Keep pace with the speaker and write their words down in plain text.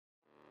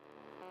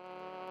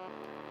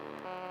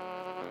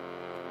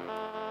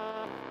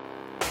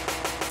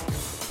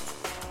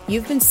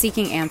You've been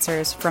seeking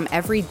answers from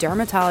every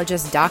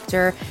dermatologist,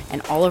 doctor,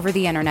 and all over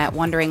the internet,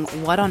 wondering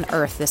what on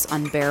earth this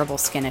unbearable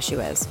skin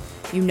issue is.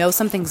 You know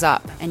something's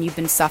up, and you've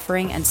been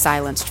suffering and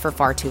silenced for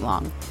far too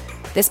long.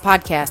 This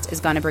podcast is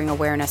going to bring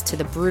awareness to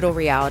the brutal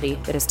reality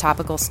that is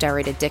topical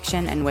steroid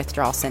addiction and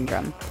withdrawal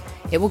syndrome.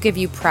 It will give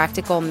you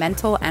practical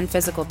mental and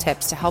physical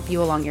tips to help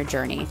you along your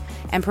journey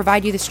and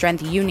provide you the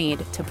strength you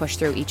need to push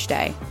through each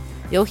day.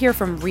 You'll hear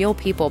from real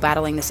people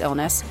battling this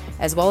illness,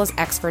 as well as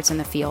experts in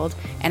the field,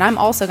 and I'm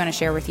also going to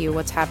share with you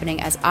what's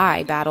happening as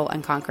I battle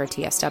and conquer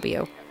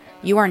TSW.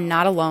 You are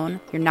not alone,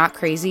 you're not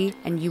crazy,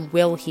 and you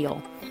will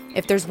heal.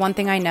 If there's one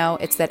thing I know,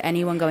 it's that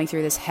anyone going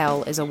through this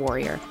hell is a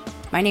warrior.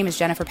 My name is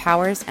Jennifer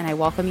Powers, and I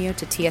welcome you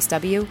to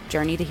TSW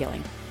Journey to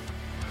Healing.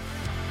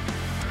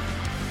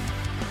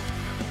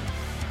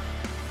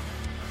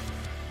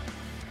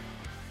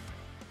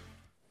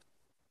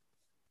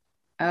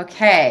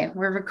 Okay,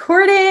 we're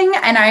recording,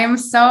 and I am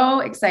so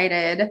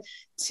excited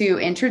to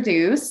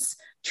introduce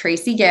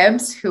Tracy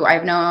Gibbs, who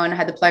I've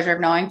had the pleasure of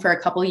knowing for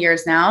a couple of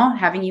years now,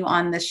 having you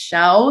on this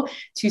show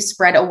to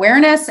spread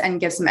awareness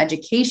and give some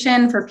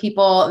education for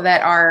people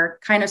that are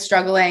kind of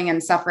struggling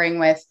and suffering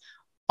with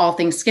all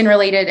things skin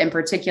related, in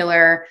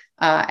particular,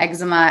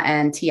 eczema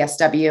and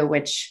TSW,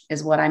 which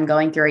is what I'm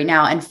going through right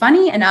now. And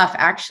funny enough,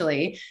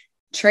 actually,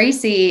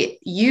 Tracy,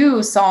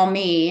 you saw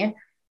me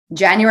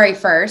January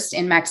 1st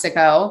in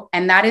Mexico.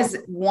 And that is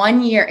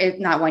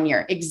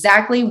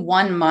exactly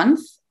 1 month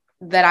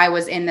that I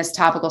was in this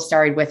topical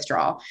steroid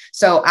withdrawal.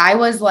 So I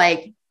was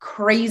like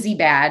crazy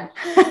bad.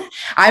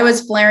 I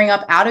was flaring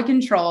up out of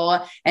control.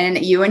 And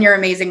you and your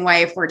amazing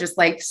wife were just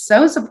like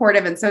so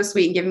supportive and so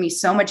sweet and giving me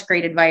so much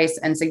great advice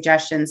and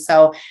suggestions.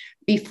 So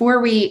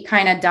before we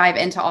kind of dive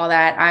into all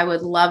that, I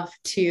would love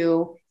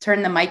to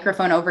turn the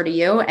microphone over to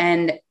you.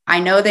 And I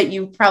know that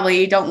you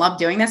probably don't love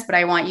doing this, but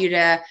I want you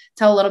to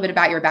tell a little bit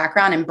about your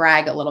background and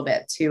brag a little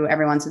bit to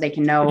everyone so they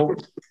can know,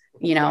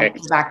 okay,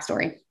 the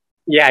backstory.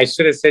 Yeah, I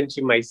should have sent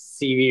you my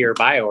CV or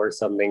bio or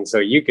something so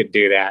you could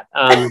do that.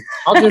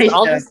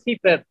 I'll just keep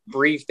it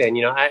brief then.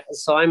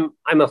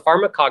 I'm a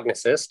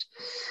pharmacognosist.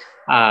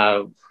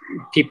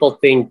 People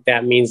think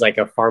that means like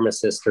a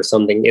pharmacist or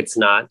something. It's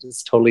not.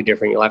 It's totally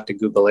different. You'll have to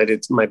Google it.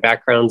 It's my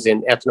background's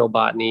in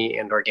ethnobotany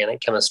and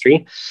organic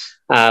chemistry,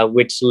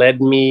 which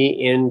led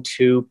me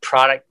into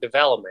product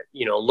development,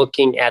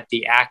 looking at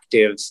the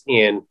actives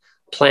in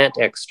plant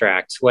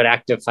extracts, what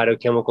active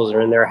phytochemicals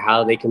are in there,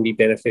 how they can be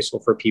beneficial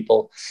for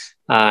people.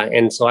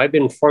 And so I've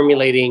been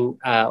formulating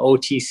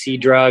OTC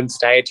drugs,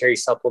 dietary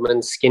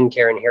supplements,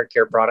 skincare and hair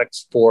care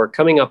products for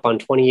coming up on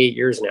 28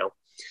 years now.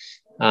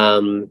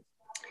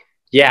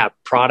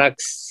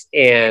 Products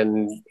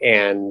and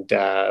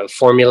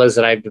formulas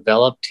that I've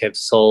developed have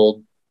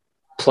sold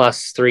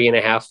plus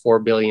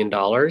 $3.5–4 billion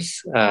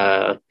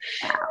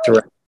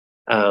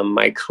throughout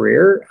my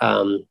career.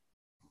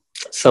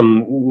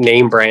 Some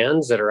name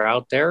brands that are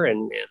out there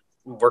and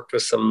worked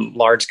with some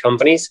large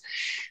companies.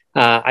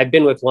 I've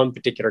been with one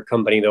particular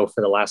company though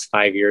for the last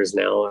 5 years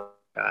now.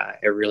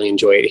 I really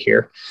enjoy it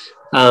here.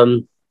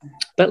 But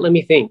let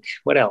me think,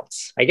 what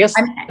else? I guess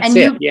that's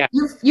it. Yeah.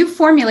 You've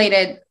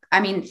formulated,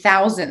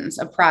 thousands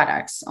of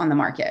products on the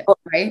market,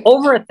 right?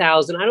 Over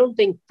 1,000. I don't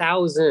think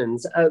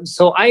thousands.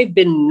 So I've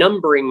been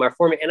numbering my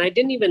formula, and I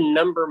didn't even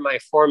number my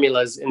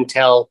formulas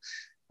until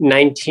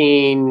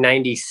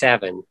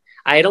 1997.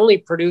 I had only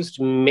produced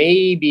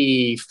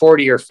maybe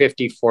 40 or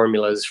 50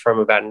 formulas from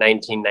about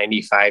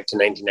 1995 to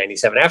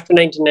 1997. After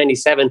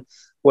 1997,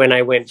 when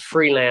I went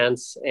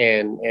freelance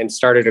and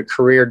started a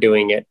career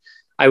doing it,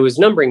 I was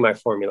numbering my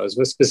formulas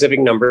with specific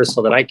numbers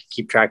so that I could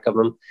keep track of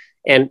them.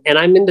 And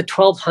I'm in the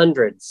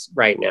 1200s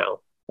right now.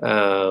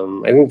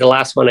 I think the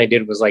last one I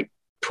did was like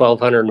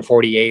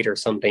 1248 or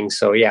something.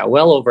 So yeah,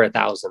 well over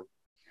 1,000.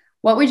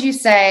 What would you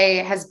say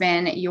has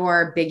been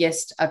your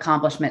biggest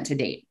accomplishment to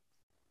date?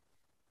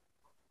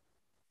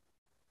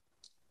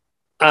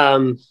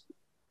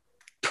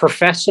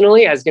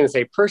 Professionally, I was going to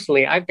say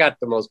personally, I've got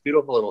the most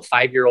beautiful little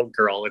 5-year-old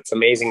girl. It's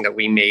amazing that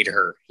we made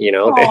her,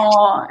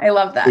 Oh, I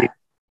love that.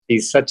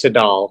 She's such a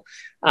doll.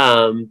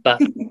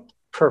 But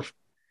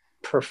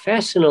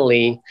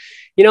professionally,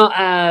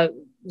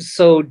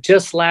 so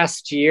just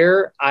last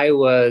year I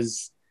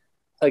was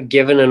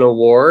given an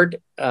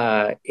award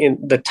in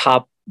the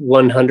top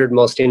 100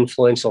 most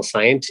influential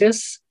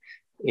scientists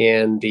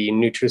in the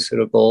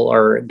nutraceutical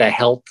or the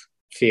health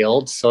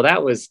field. So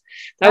that was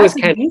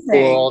kind of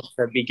cool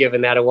to be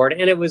given that award.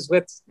 And it was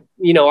with,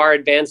 our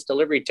advanced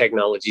delivery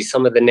technology,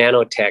 some of the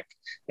nanotech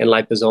and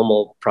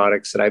liposomal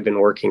products that I've been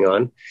working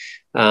on.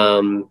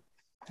 Awesome.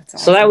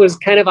 So that was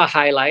kind of a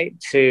highlight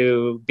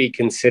to be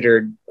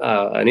considered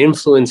an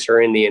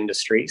influencer in the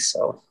industry.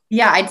 So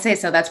yeah, I'd say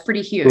so. That's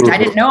pretty huge. I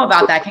didn't know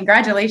about that.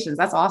 Congratulations.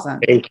 That's awesome.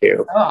 Thank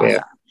you. So awesome.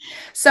 Yeah.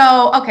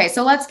 So, okay.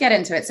 So let's get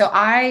into it. So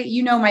my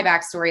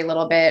backstory a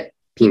little bit.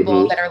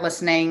 People that are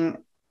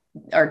listening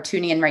or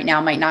tuning in right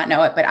now might not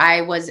know it, but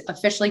I was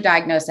officially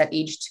diagnosed at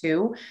age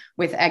 2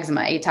 with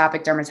eczema,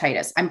 atopic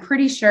dermatitis. I'm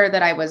pretty sure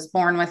that I was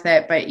born with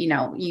it, but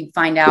you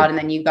find out and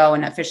then you go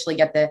and officially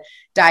get the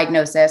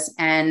diagnosis,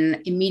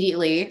 and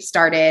immediately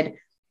started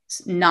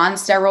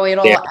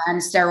non-steroidal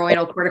and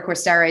steroidal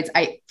corticosteroids.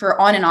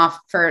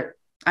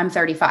 I'm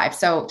 35.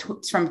 So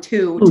from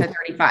 2 to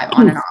 35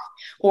 on and off,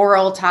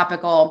 oral,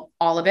 topical,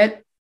 all of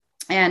it.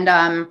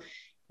 And,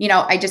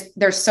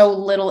 there's so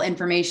little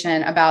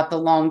information about the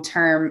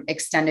long-term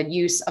extended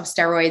use of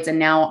steroids. And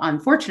now,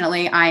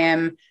 unfortunately, I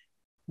am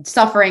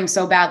suffering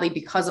so badly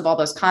because of all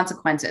those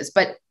consequences.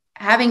 But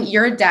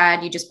you're a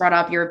dad, you just brought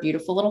up, you're a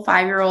beautiful little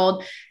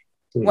 5-year-old.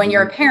 When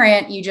you're a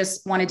parent, you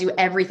just want to do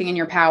everything in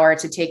your power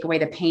to take away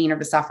the pain or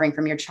the suffering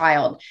from your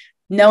child.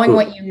 Knowing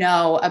what you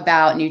know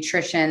about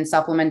nutrition,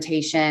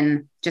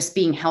 supplementation, just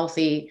being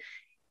healthy.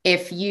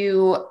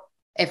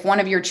 If one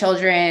of your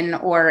children,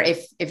 or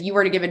if you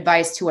were to give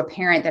advice to a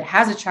parent that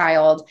has a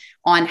child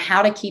on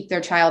how to keep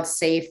their child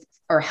safe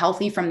or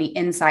healthy from the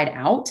inside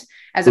out,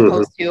 as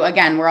opposed to,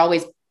 again, we're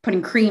always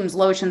putting creams,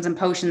 lotions, and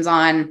potions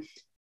on,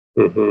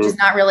 just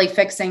not really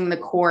fixing the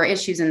core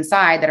issues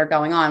inside that are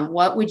going on.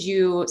 What would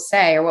you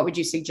say, or what would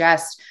you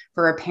suggest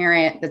for a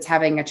parent that's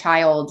having a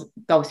child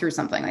go through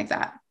something like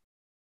that?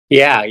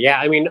 Yeah.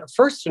 I mean,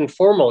 first and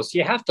foremost,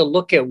 you have to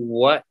look at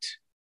what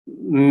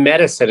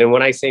medicine, and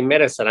when I say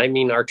medicine, I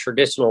mean our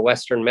traditional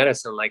Western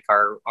medicine, like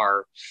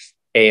our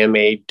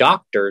AMA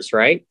doctors,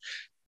 right?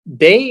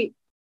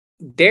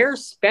 Their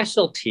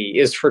specialty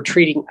is for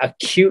treating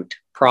acute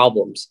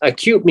problems.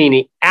 Acute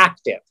meaning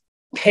active,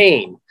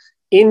 pain,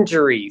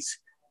 injuries,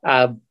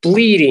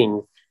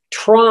 bleeding,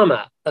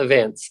 trauma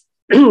events.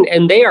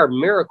 And they are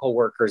miracle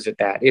workers at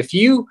that. If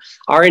you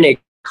are in a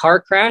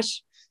car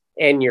crash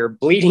and you're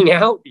bleeding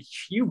out,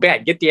 you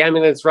bet, get the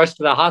ambulance, rush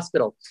to the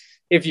hospital.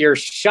 If you're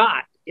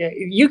shot,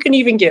 you can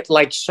even get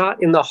like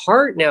shot in the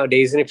heart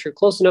nowadays. And if you're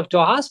close enough to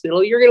a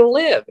hospital, you're going to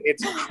live.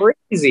 It's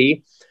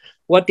crazy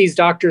what these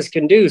doctors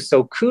can do.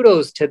 So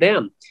kudos to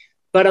them.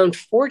 But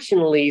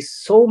unfortunately,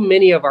 so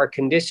many of our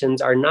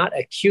conditions are not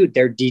acute,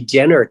 they're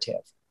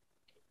degenerative.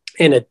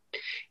 And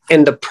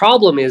the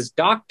problem is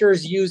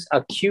doctors use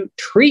acute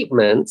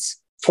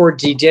treatments for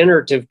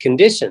degenerative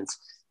conditions.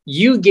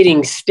 You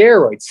getting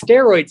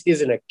steroids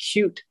is an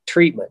acute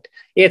treatment.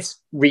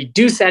 It's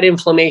reduce that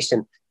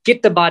inflammation,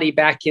 get the body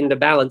back into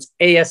balance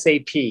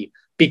ASAP,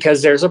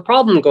 because there's a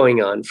problem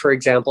going on. For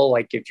example,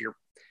 like if you're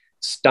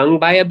stung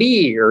by a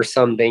bee or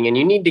something and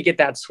you need to get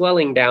that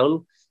swelling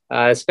down,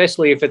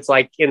 especially if it's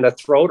like in the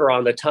throat or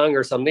on the tongue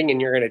or something,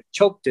 and you're going to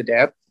choke to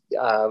death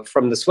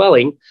from the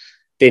swelling,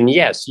 then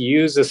yes,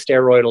 use a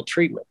steroidal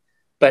treatment.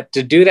 But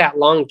to do that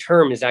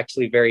long-term is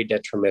actually very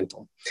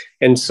detrimental.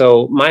 And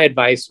so my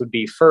advice would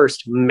be,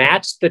 first,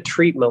 match the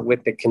treatment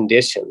with the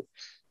condition.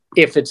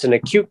 If it's an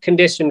acute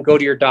condition, go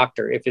to your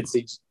doctor. If it's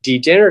a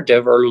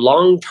degenerative or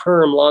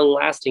long-term,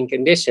 long-lasting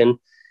condition,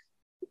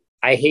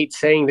 I hate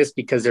saying this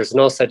because there's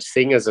no such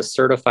thing as a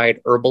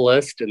certified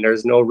herbalist and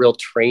there's no real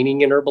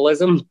training in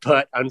herbalism.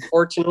 But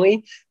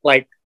unfortunately,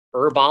 like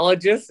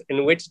herbologists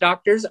and witch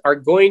doctors are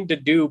going to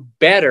do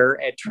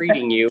better at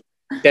treating you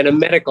than a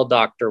medical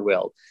doctor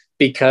will,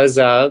 because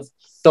of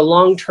the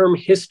long-term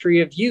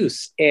history of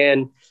use.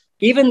 And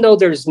even though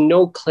there's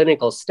no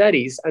clinical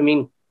studies, I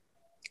mean,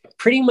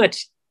 pretty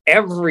much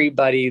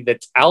everybody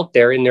that's out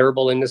there in the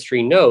herbal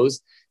industry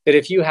knows that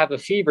if you have a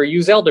fever,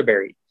 use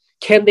elderberry.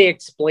 Can they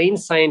explain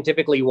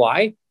scientifically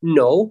why?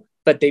 No,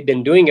 but they've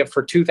been doing it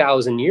for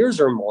 2,000 years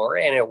or more,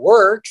 and it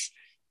works,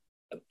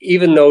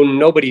 even though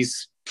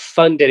nobody's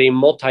funded a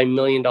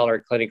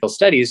multi-million-dollar clinical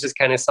study. It's just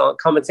kind of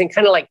common sense,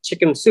 kind of like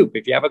chicken soup.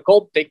 If you have a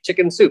cold, take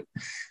chicken soup.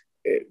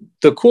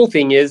 The cool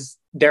thing is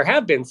there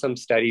have been some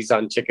studies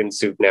on chicken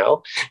soup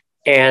now,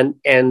 and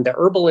the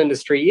herbal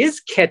industry is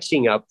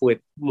catching up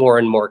with more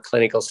and more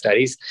clinical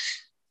studies.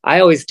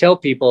 I always tell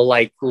people,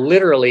 like,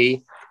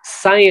 literally,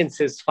 science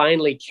is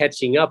finally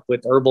catching up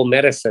with herbal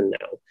medicine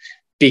now,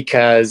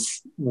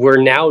 because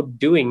we're now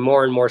doing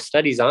more and more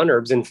studies on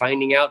herbs and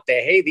finding out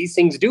that, hey, these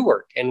things do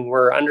work. And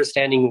we're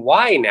understanding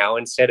why now,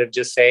 instead of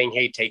just saying,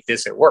 hey, take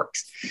this, it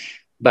works.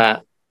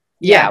 But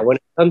yeah, when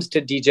it comes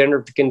to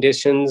degenerative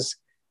conditions,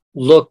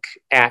 look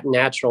at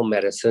natural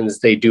medicines.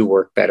 They do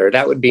work better.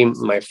 That would be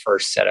my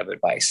first set of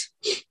advice.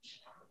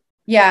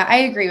 Yeah, I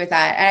agree with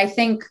that. And I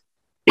think,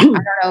 I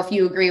don't know if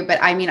you agree, but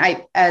I mean,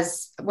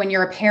 when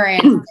you're a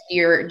parent,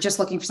 you're just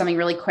looking for something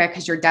really quick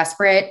because you're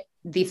desperate.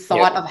 The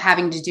thought of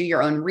having to do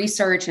your own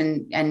research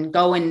and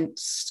go and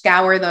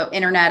scour the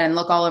internet and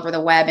look all over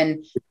the web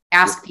and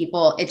ask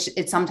people,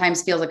 it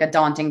sometimes feels like a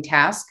daunting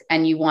task,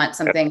 and you want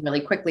something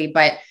really quickly,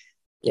 but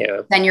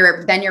then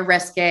you're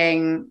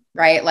risking,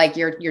 right? Like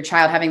your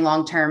child having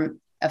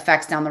long-term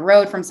effects down the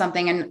road from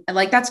something. And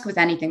like, that's with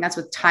anything. That's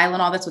with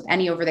Tylenol. That's with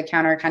any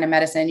over-the-counter kind of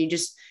medicine.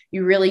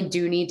 You really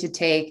do need to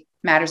take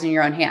matters in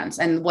your own hands.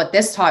 And what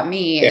this taught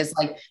me is,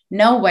 like,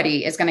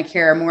 nobody is going to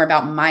care more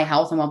about my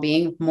health and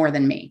well-being more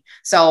than me.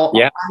 So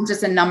I'm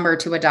just a number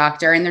to a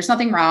doctor, and there's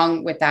nothing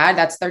wrong with that.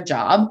 That's their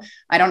job.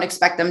 I don't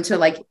expect them to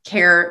like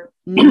care,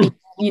 me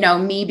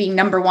being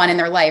number one in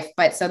their life.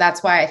 But so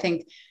that's why I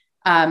think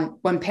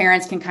when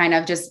parents can kind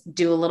of just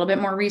do a little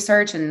bit more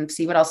research and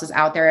see what else is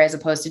out there, as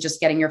opposed to just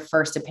getting your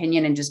first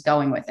opinion and just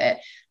going with it.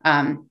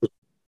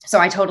 So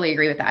I totally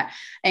agree with that.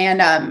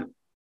 And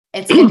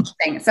It's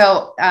interesting.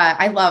 So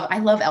I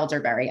love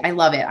elderberry. I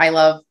love it. I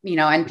love,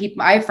 and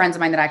people, I have friends of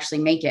mine that actually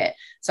make it.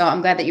 So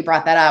I'm glad that you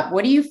brought that up.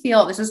 What do you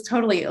feel? This is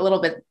totally a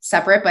little bit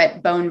separate,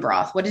 but bone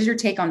broth. What is your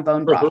take on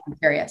bone broth? I'm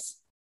curious.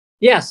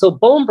 Yeah. So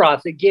bone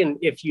broth, again,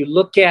 if you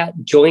look at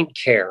joint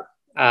care,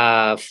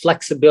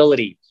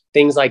 flexibility,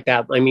 things like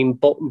that. I mean,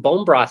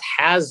 bone broth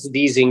has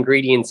these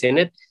ingredients in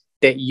it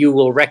that you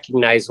will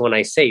recognize when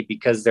I say,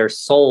 because they're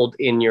sold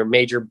in your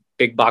major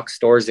big box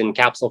stores in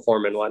capsule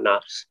form and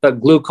whatnot. But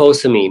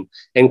glucosamine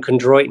and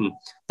chondroitin,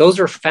 those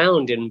are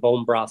found in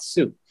bone broth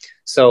soup.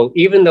 So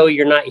even though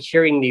you're not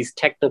hearing these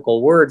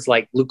technical words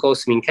like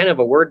glucosamine, kind of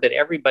a word that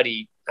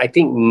everybody, I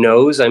think,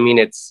 knows. I mean,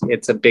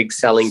 it's a big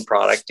selling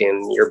product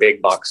in your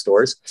big box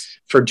stores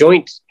for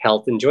joint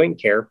health and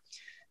joint care.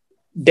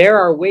 There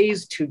are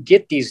ways to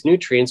get these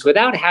nutrients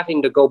without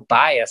having to go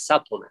buy a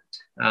supplement.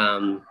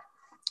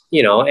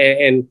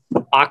 And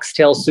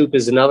oxtail soup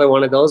is another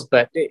one of those.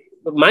 But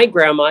my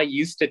grandma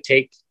used to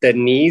take the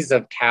knees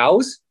of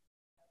cows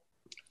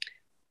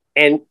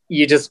and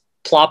you just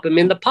plop them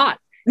in the pot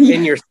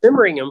and you're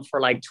simmering them for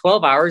like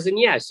 12 hours. And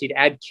yeah, she'd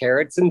add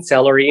carrots and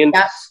celery and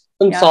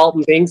some salt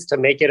and things to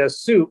make it a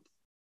soup.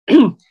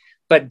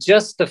 But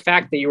just the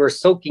fact that you were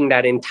soaking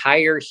that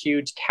entire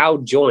huge cow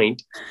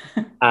joint,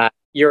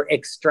 you're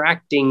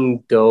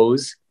extracting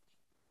those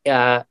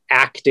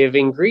active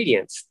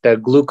ingredients, the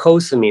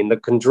glucosamine, the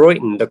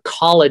chondroitin, the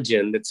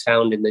collagen that's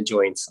found in the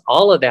joints.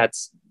 All of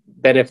that's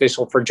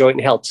beneficial for joint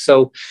health.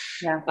 So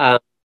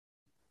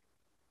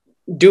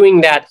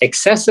doing that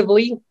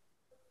excessively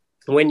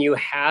when you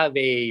have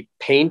a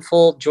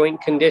painful joint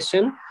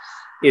condition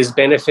is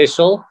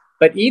beneficial.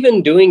 But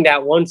even doing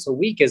that once a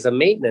week is a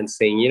maintenance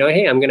thing.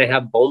 Hey, I'm going to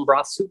have bone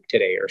broth soup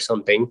today or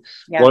something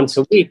once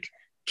a week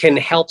can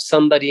help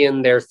somebody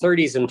in their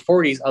 30s and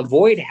 40s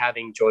avoid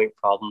having joint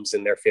problems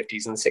in their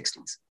 50s and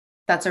 60s.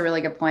 That's a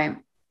really good point.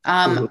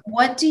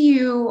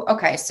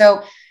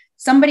 So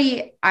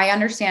somebody, I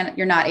understand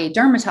you're not a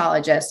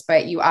dermatologist,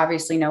 but you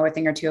obviously know a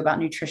thing or two about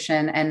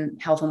nutrition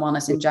and health and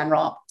wellness in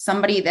general.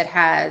 Somebody that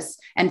has,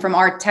 and from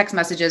our text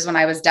messages when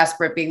I was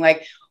desperate being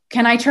like,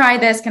 can I try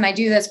this? Can I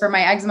do this for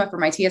my eczema, for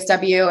my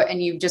TSW?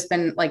 And you've just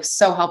been like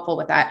so helpful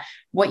with that.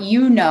 What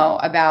you know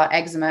about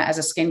eczema as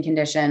a skin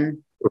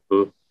condition,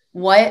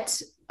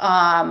 what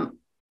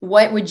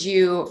would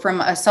you,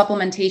 from a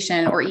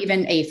supplementation or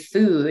even a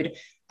food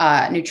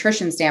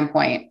nutrition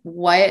standpoint,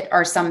 what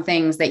are some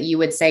things that you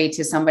would say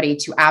to somebody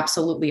to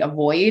absolutely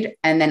avoid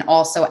and then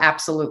also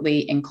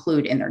absolutely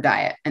include in their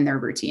diet and their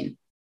routine?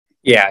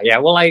 Yeah.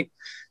 Well,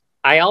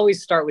 I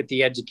always start with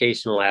the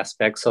educational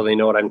aspect so they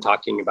know what I'm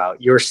talking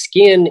about. Your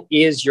skin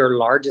is your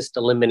largest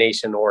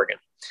elimination organ.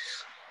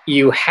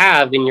 You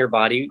have in your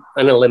body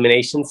an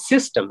elimination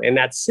system, and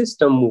that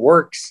system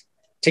works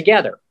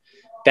together.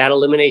 That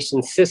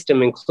elimination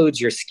system includes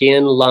your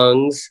skin,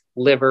 lungs,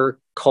 liver,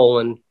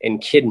 colon,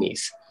 and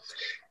kidneys.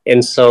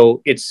 And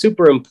so it's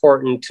super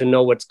important to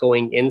know what's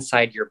going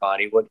inside your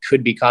body, what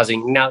could be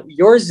causing. Now,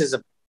 yours is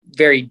a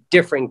very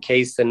different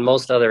case than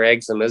most other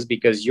eczemas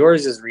because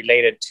yours is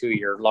related to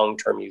your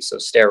long-term use of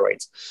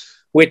steroids,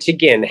 which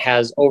again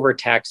has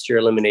overtaxed your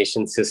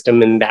elimination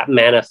system, and that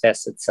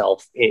manifests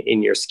itself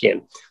in your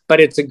skin. But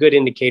it's a good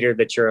indicator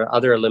that your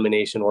other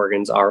elimination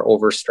organs are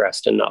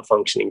overstressed and not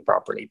functioning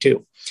properly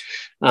too.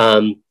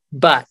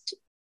 But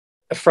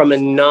from a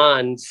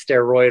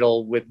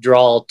non-steroidal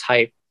withdrawal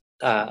type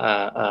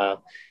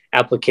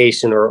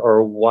application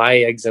or why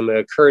eczema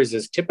occurs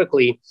is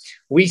typically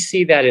we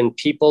see that in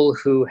people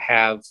who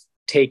have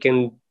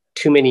taken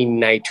too many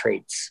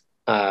nitrates.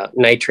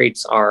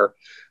 Nitrates are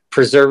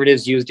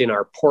preservatives used in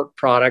our pork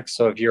products.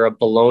 So if you're a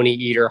bologna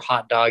eater,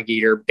 hot dog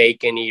eater,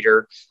 bacon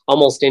eater,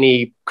 almost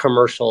any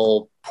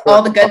commercial pork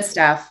all the good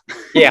stuff.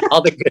 Yeah,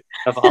 all the good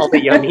stuff, all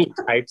the yummy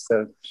types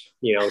of,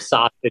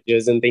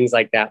 sausages and things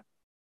like that.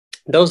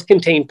 Those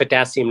contain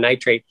potassium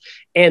nitrate.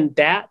 And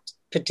that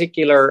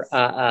particular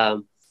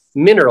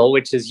mineral,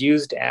 which is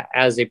used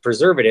as a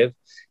preservative,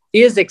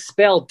 is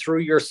expelled through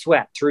your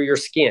sweat, through your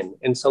skin.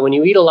 And so when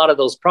you eat a lot of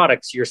those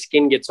products, your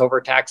skin gets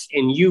overtaxed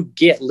and you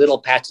get little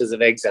patches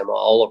of eczema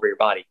all over your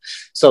body.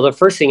 So the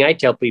first thing I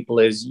tell people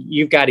is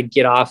you've got to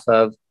get off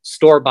of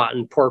store-bought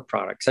and pork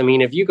products. I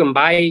mean, if you can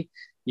buy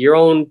your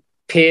own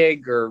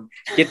pig or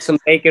get some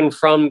bacon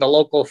from the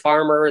local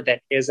farmer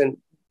that isn't,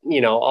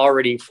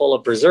 already full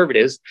of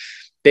preservatives,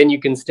 then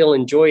you can still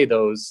enjoy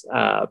those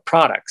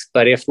products.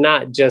 But if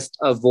not, just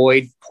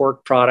avoid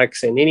pork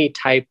products and any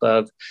type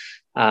of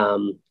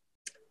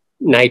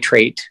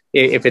nitrate.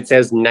 If it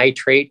says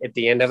nitrate at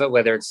the end of it,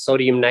 whether it's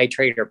sodium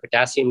nitrate or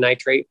potassium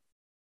nitrate,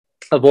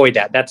 avoid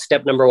that. That's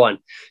step number one.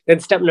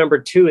 Then step number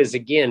two is,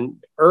 again,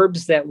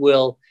 herbs that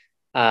will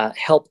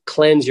help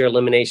cleanse your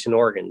elimination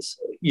organs,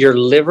 your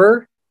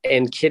liver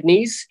and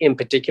kidneys in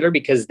particular,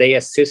 because they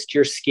assist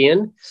your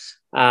skin.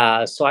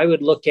 So I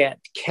would look at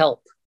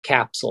kelp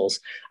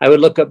capsules. I would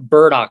look at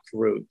burdock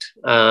root.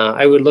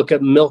 I would look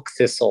at milk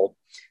thistle.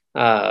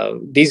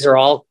 These are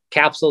all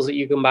capsules that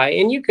you can buy,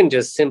 and you can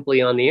just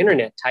simply on the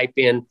internet type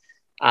in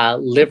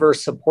liver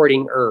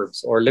supporting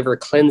herbs or liver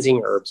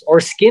cleansing herbs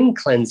or skin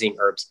cleansing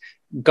herbs.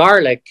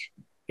 garlic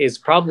is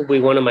probably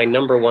one of my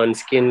number one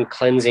skin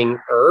cleansing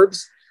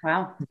herbs.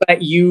 Wow.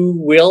 But you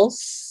will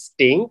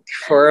stink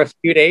for a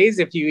few days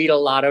if you eat a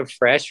lot of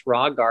fresh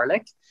raw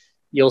garlic.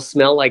 You'll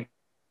smell like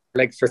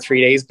garlic for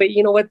 3 days. But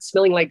you know what?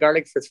 Smelling like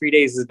garlic for 3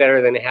 days is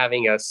better than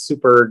having a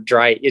super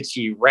dry,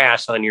 itchy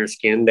rash on your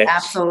skin that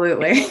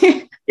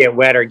absolutely get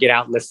wet or get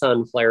out in the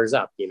sun, flares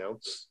up,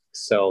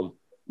 So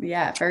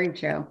yeah, very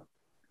true.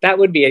 that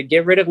would be it.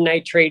 Get rid of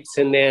nitrates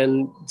and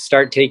then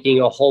start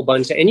taking a whole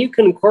bunch. And you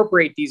can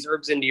incorporate these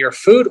herbs into your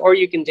food, or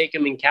you can take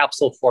them in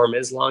capsule form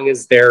as long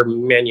as they're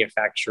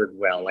manufactured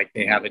well, like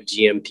they have a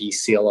GMP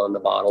seal on the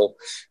bottle,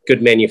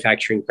 good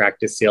manufacturing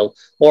practice seal,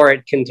 or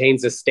it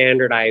contains a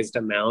standardized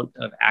amount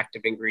of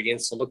active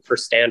ingredients. So look for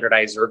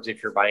standardized herbs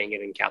if you're buying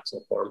it in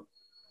capsule form.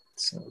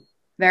 So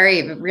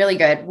really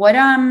good.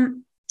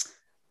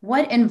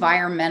 What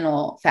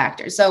environmental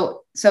factors?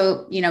 So,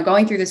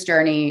 going through this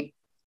journey,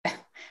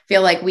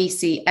 feel like we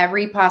see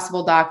every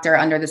possible doctor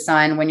under the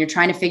sun when you're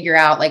trying to figure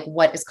out like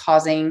what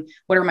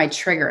are my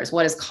triggers?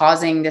 What is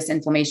causing this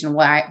inflammation?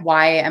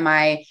 Why am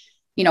I,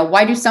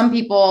 why do some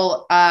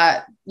people,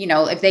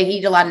 if they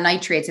eat a lot of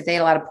nitrates, if they eat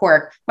a lot of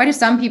pork, why do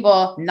some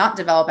people not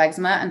develop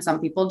eczema and some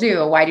people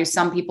do? Why do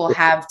some people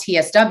have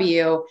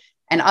TSW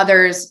and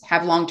others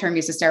have long-term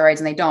use of steroids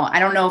and they don't? I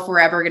don't know if we're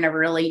ever going to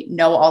really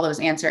know all those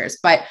answers,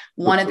 but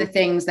one of the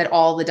things that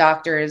all the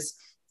doctors,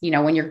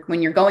 when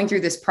you're going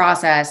through this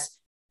process,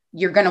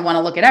 you're going to want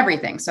to look at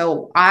everything.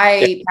 So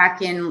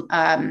back in,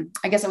 I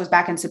guess it was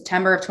back in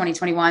September of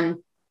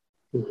 2021,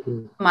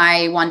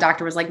 my one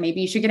doctor was like, maybe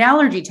you should get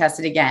allergy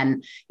tested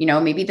again.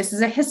 Maybe this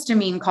is a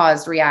histamine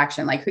caused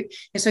reaction.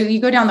 So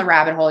you go down the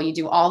rabbit hole, you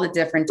do all the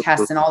different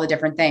tests and all the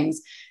different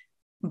things.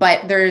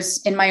 But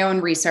there's, in my own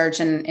research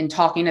and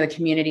talking to the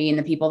community and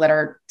the people that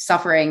are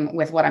suffering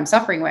with what I'm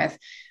suffering with,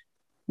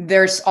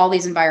 there's all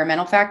these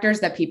environmental factors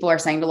that people are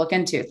saying to look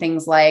into,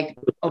 things like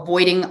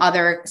avoiding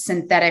other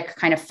synthetic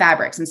kind of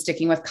fabrics and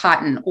sticking with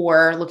cotton,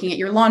 or looking at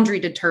your laundry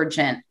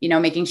detergent,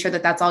 making sure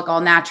that that's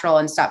all natural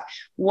and stuff.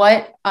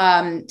 What,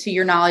 to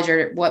your knowledge,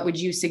 or what would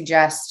you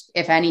suggest,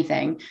 if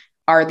anything,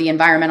 are the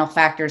environmental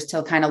factors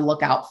to kind of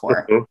look out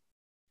for?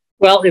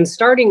 Well, in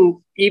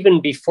starting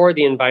even before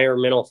the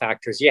environmental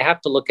factors, you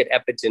have to look at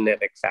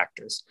epigenetic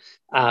factors.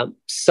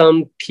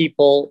 Some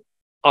people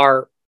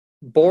are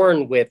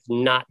born with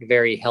not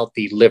very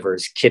healthy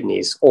livers,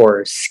 kidneys,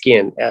 or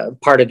skin,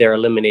 part of their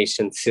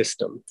elimination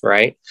system,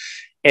 right?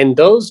 And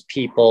those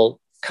people,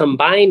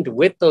 combined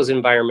with those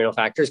environmental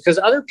factors, because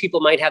other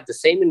people might have the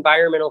same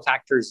environmental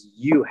factors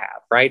you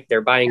have, right? They're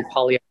buying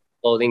polyester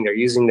clothing, they're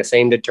using the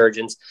same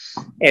detergents,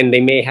 and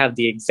they may have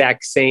the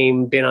exact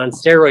same, been on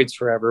steroids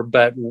forever,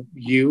 but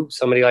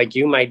somebody like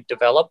you might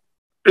develop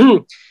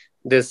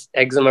this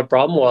eczema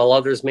problem while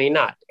others may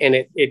not. And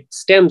it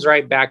stems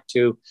right back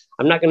to,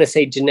 I'm not going to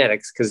say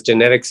genetics because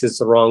genetics is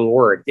the wrong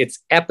word. It's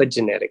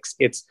epigenetics.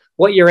 It's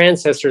what your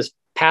ancestors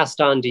passed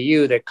on to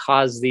you that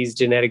cause these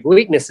genetic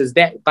weaknesses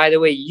that, by the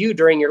way, you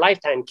during your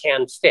lifetime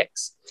can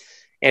fix.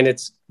 And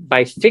it's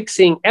by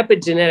fixing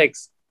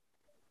epigenetics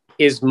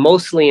is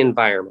mostly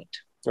environment,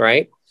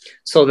 right?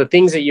 So the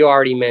things that you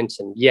already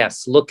mentioned,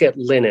 yes, look at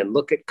linen,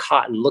 look at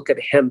cotton, look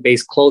at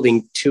hemp-based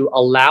clothing to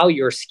allow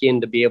your skin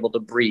to be able to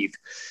breathe.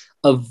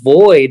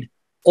 Avoid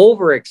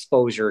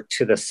overexposure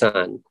to the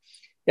sun.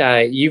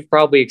 You've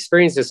probably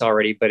experienced this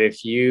already, but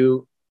if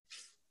you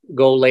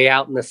go lay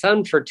out in the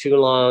sun for too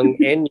long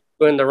and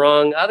you're doing the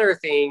wrong other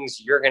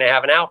things, you're going to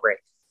have an outbreak.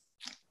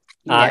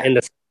 And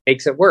the sun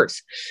makes it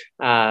worse.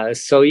 I'm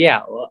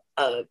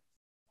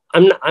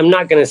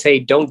not going to say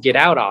don't get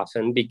out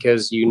often,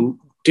 because you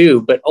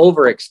do, but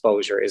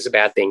overexposure is a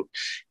bad thing.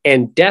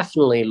 And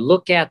definitely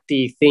look at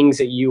the things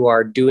that you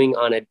are doing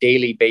on a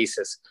daily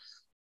basis,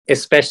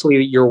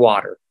 especially your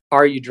water.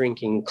 Are you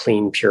drinking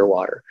clean, pure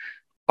water?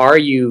 Are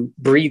you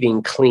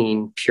breathing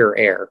clean, pure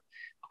air?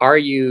 Are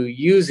you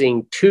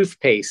using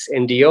toothpaste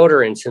and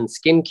deodorants and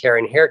skincare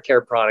and hair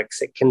care products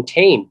that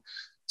contain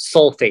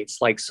sulfates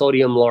like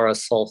sodium lauryl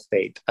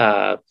sulfate,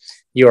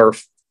 your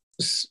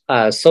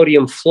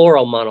sodium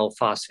fluoral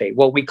monophosphate,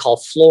 what we call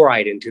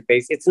fluoride in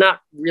toothpaste? It's not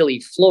really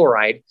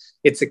fluoride.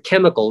 It's a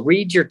chemical.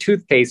 Read your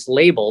toothpaste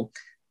label.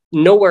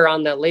 Nowhere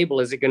on that label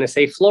is it going to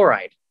say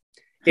fluoride.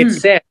 It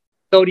says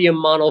sodium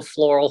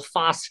monofluoral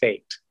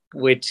phosphate,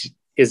 which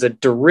is a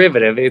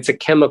derivative. It's a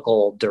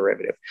chemical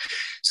derivative.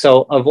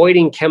 So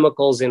avoiding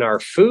chemicals in our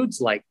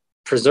foods like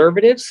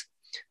preservatives,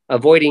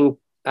 avoiding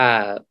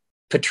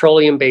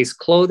petroleum-based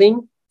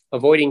clothing,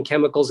 avoiding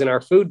chemicals in our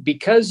food,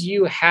 because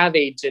you have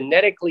a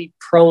genetically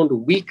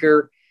prone,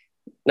 weaker,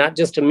 not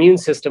just immune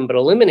system, but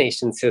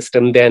elimination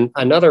system than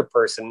another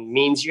person,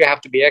 means you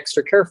have to be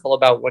extra careful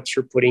about what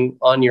you're putting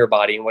on your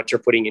body and what you're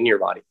putting in your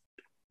body.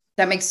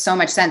 That makes so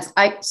much sense.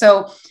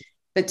 So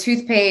the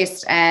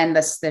toothpaste and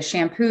the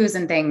shampoos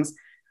and things,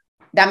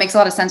 that makes a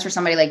lot of sense for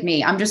somebody like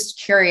me. I'm just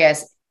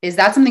curious, is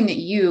that something that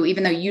you,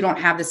 even though you don't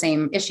have the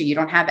same issue, you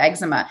don't have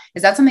eczema,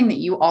 is that something that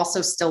you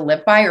also still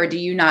live by, or do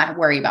you not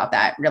worry about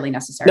that really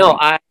necessarily? No,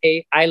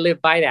 I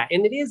live by that.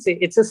 And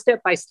it's a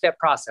step-by-step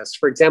process.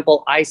 For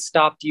example, I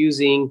stopped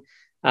using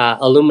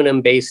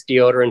aluminum-based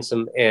deodorants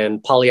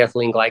and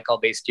polyethylene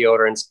glycol-based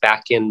deodorants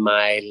back in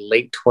my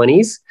late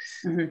 20s.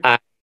 I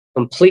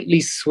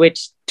completely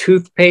switched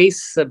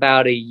toothpaste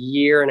about a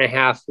year and a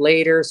half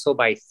later. So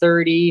by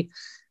 30,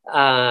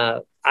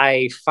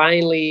 I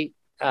finally,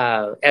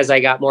 as I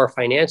got more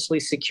financially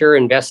secure,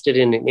 invested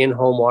in an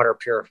in-home water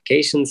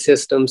purification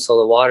system. So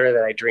the water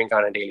that I drink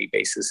on a daily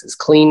basis is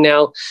clean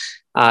now.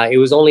 It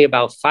was only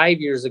about 5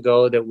 years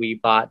ago that we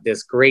bought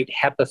this great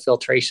HEPA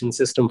filtration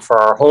system for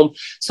our home.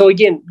 So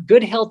again,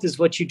 good health is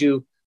what you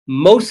do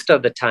most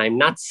of the time,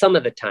 not some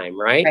of the time,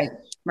 right?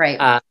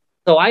 Right.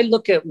 So I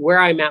look at where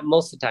I'm at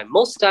most of the time.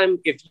 Most of the time,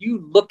 if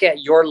you look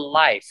at your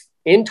life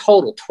in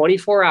total,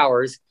 24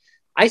 hours,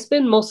 I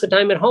spend most of the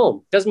time at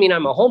home. Doesn't mean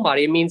I'm a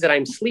homebody. It means that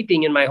I'm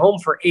sleeping in my home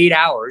for 8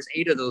 hours,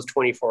 8 of those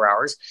 24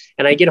 hours.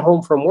 And I get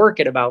home from work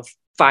at about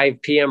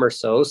 5 p.m. or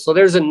so. So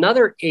there's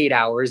another 8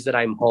 hours that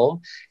I'm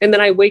home. And then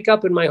I wake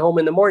up in my home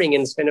in the morning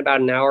and spend about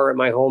an hour at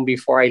my home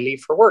before I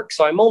leave for work.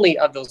 So I'm only,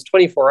 of those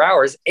 24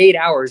 hours, 8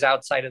 hours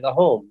outside of the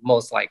home,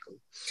 most likely.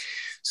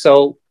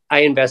 So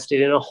I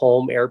invested in a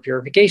home air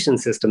purification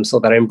system so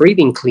that I'm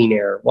breathing clean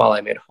air while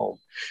I'm at home,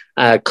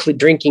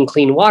 drinking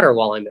clean water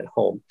while I'm at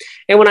home.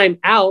 And when I'm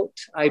out,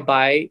 I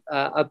buy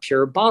a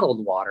pure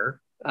bottled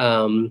water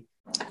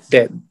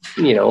that,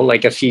 you know,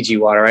 like a Fiji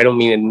water. I don't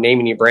mean to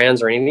name any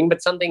brands or anything,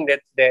 but something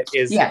that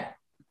is,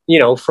 you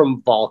know,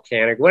 from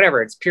volcanic,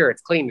 whatever. It's pure,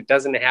 it's clean. It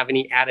doesn't have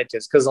any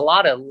additives. Because a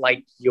lot of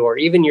like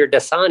even your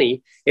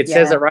Dasani, it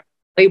says it right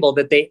on the label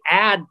that they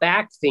add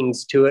back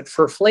things to it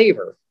for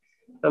flavor.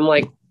 I'm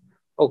like,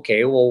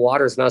 okay, well,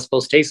 water's not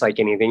supposed to taste like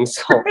anything.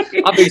 So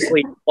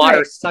obviously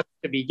water sucks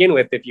to begin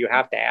with if you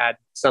have to add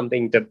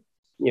something to,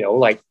 you know,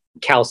 like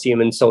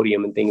calcium and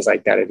sodium and things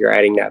like that, if you're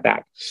adding that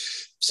back.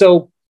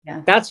 So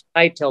that's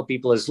what I tell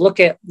people is look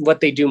at what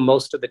they do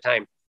most of the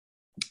time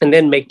and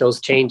then make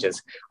those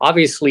changes.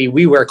 Obviously,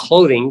 we wear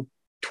clothing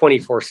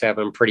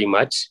 24/7 pretty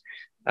much,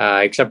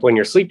 except when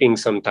you're sleeping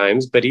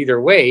sometimes, but either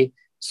way,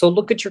 so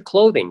look at your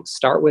clothing,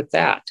 start with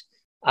that.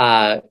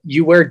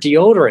 You wear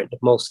deodorant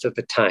most of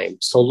the time.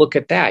 So look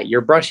at that.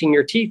 You're brushing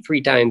your teeth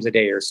 3 times a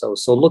day or so.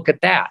 So look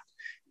at that.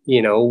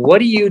 You know, what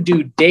do you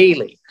do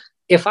daily?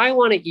 If I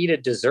want to eat a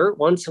dessert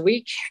once a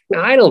week,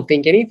 I don't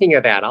think anything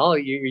of that.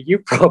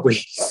 You've probably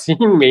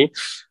seen me.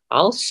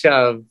 I'll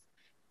shove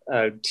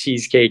a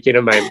cheesecake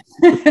into my,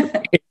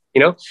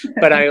 you know,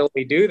 but I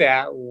only do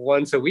that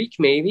once a week,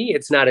 maybe.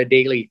 It's not a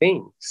daily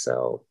thing.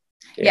 So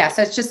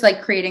so it's just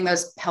like creating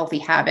those healthy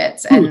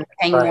habits and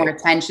paying more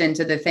attention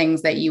to the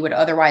things that you would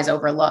otherwise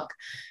overlook.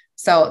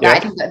 So I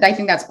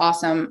think that's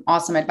awesome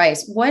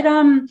advice. What,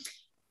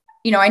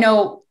 you know, I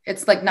know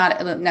it's like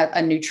not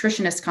a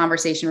nutritionist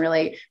conversation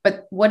really,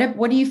 but what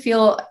do you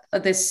feel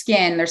of the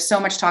skin? There's so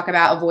much talk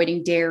about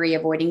avoiding dairy,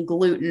 avoiding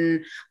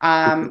gluten.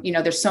 You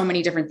know, there's so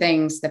many different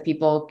things that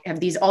people have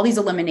all these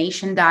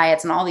elimination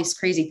diets and all these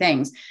crazy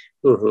things.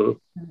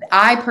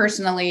 I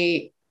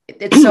personally,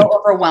 it's so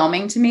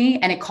overwhelming to me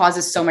and it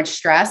causes so much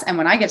stress. And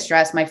when I get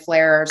stressed, my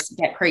flares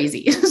get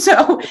crazy.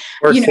 So,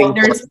 you know,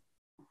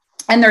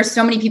 there's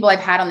so many people I've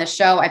had on the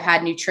show. I've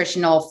had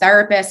nutritional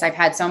therapists. I've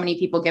had so many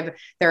people give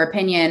their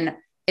opinion.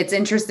 It's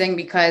interesting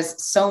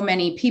because so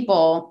many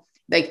people,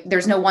 like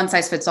there's no one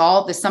size fits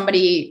all. There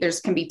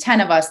can be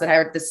 10 of us that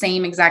have the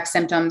same exact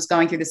symptoms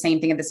going through the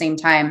same thing at the same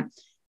time.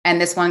 And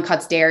this one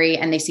cuts dairy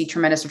and they see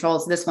tremendous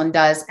results. This one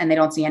does, and they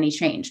don't see any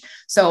change.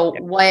 So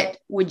what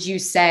would you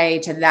say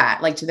to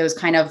that? Like to those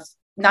kind of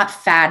not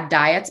fad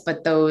diets,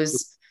 but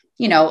those,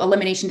 you know,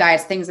 elimination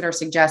diets, things that are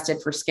suggested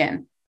for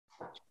skin?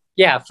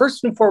 Yeah,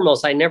 first and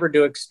foremost, I never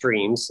do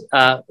extremes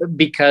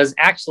because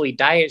actually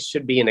diets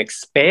should be an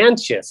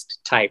expansionist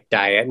type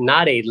diet,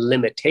 not a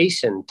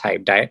limitation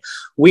type diet.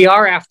 We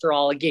are, after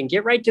all, again,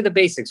 get right to the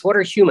basics. What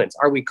are humans?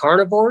 Are we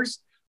carnivores?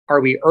 Are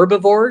we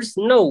herbivores?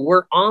 No,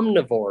 we're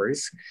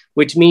omnivores,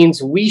 which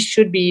means we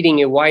should be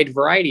eating a wide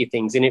variety of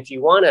things. And if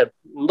you want to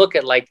look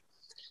at like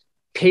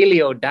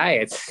paleo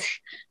diets,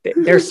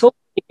 they're so,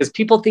 because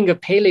people think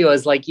of paleo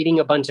as like eating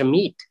a bunch of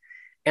meat.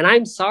 And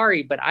I'm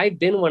sorry, but I've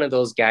been one of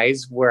those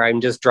guys where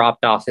I'm just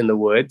dropped off in the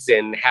woods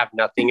and have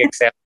nothing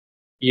except,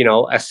 you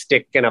know, a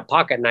stick and a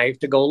pocket knife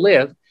to go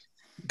live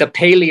the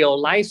paleo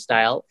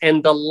lifestyle.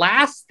 And the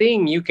last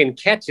thing you can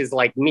catch is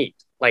like meat.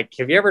 Like,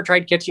 have you ever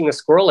tried catching a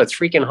squirrel? It's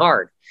freaking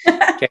hard.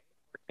 Okay?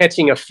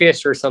 Catching a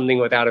fish or something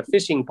without a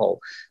fishing pole.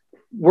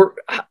 We're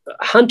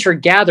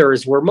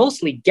hunter-gatherers. We're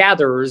mostly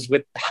gatherers,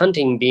 with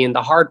hunting being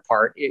the hard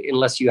part,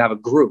 unless you have a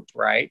group,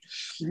 right?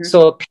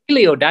 So a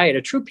paleo diet,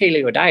 a true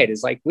paleo diet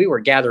is like we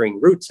were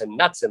gathering roots and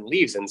nuts and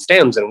leaves and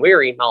stems, and we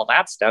were eating all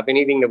that stuff,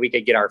 anything that we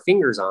could get our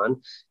fingers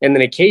on. And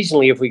then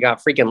occasionally, if we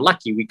got freaking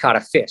lucky, we caught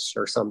a fish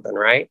or something,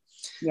 right?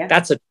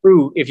 That's a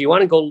true, if you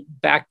want to go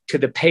back to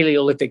the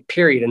Paleolithic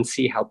period and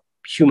see how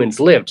humans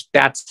lived,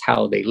 that's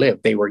how they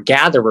lived. They were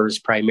gatherers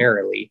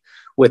primarily,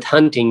 with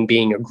hunting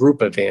being a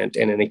group event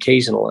and an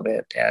occasional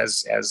event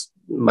as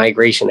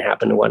migration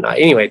happened and whatnot.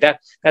 Anyway,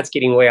 that's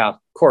getting way off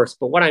course.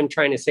 But what I'm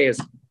trying to say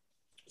is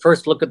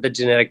first look at the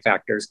genetic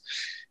factors.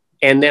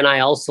 And then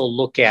I also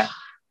look at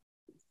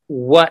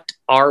what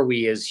are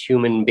we as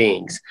human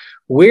beings?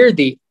 We're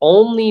the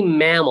only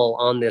mammal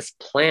on this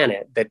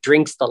planet that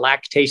drinks the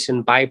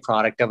lactation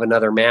byproduct of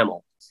another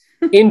mammal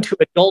into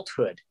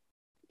adulthood.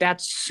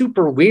 That's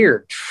super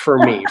weird for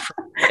me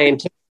from a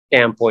scientific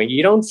standpoint.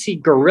 You don't see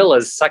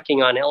gorillas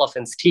sucking on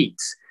elephants'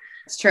 teats.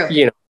 It's true.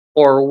 You know,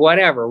 or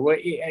whatever,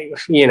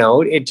 you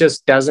know, it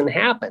just doesn't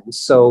happen.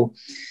 So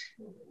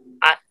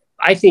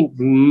I think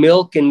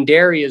milk and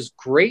dairy is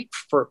great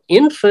for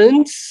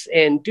infants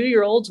and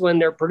 2-year-olds when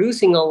they're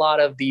producing a lot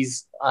of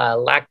these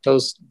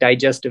lactose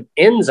digestive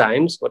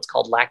enzymes, what's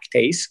called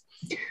lactase,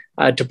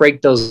 to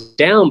break those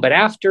down. But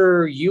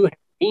after you have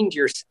weaned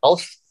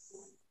yourself,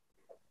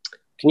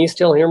 can you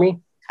still hear me?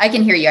 I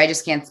can hear you. I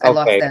just can't. I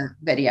lost the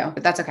video,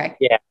 but that's okay.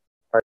 Yeah.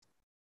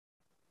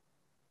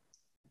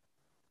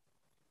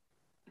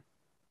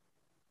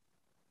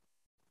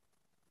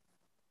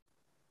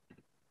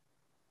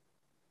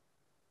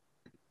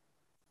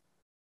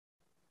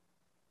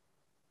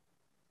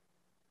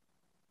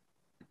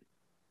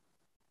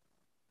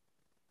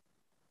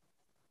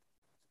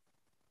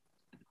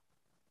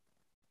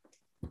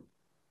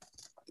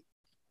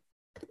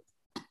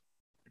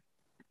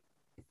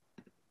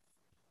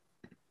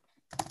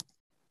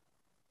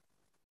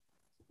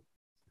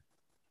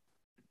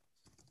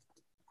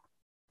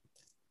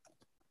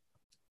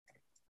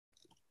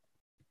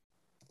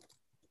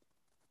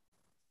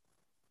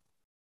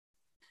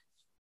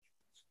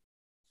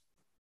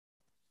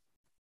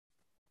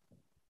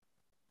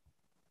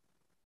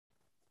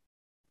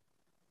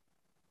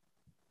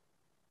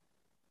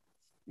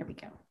 There we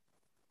go.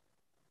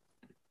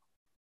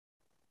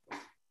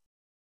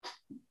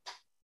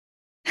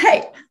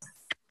 Hey.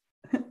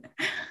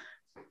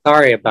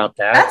 Sorry about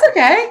that. That's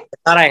okay. I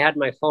thought I had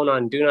my phone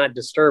on Do Not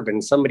Disturb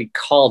and somebody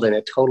called and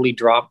it totally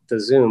dropped the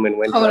Zoom and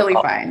went totally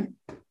fine.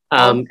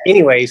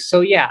 Anyway,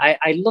 so yeah,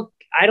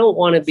 I don't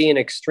want to be an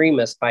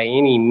extremist by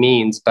any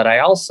means, but I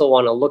also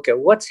want to look at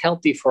what's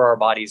healthy for our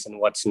bodies and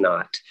what's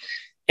not.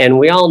 And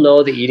we all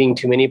know that eating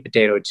too many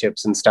potato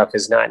chips and stuff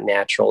is not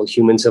natural.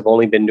 Humans have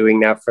only been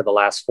doing that for the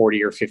last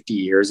 40 or 50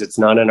 years. It's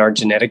not in our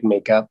genetic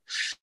makeup.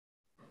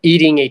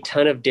 Eating a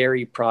ton of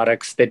dairy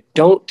products that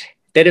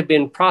have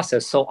been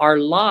processed. So our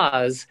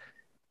laws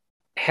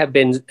have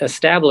been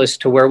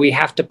established to where we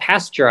have to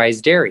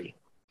pasteurize dairy.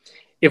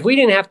 If we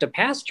didn't have to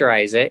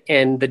pasteurize it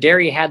and the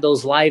dairy had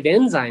those live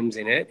enzymes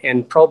in it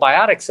and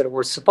probiotics that it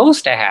were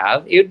supposed to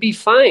have, it would be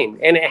fine.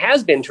 And it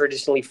has been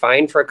traditionally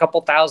fine for a couple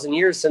thousand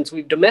years since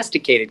we've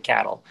domesticated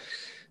cattle.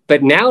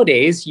 But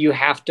nowadays, you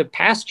have to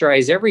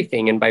pasteurize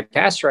everything. And by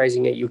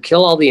pasteurizing it, you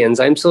kill all the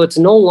enzymes. So it's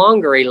no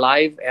longer a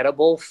live,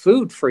 edible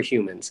food for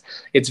humans.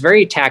 It's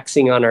very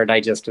taxing on our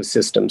digestive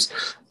systems.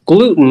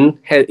 Gluten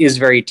is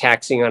very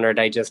taxing on our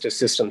digestive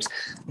systems.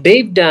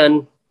 They've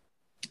done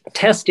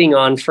testing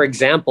on, for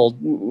example,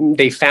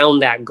 they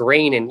found that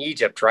grain in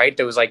Egypt, right?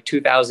 That was like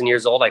 2,000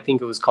 years old. I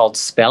think it was called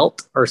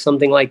spelt or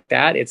something like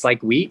that. It's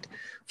like wheat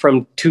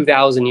from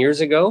 2,000 years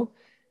ago.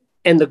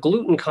 And the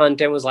gluten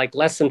content was like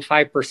less than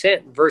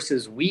 5%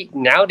 versus wheat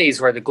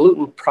nowadays where the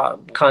gluten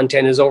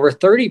content is over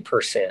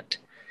 30%.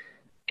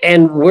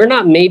 And we're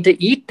not made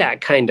to eat that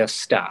kind of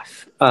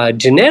stuff.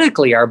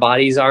 Genetically, our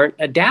bodies aren't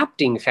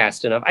adapting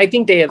fast enough. I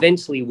think they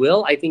eventually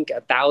will. I think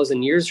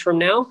 1,000 years from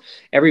now,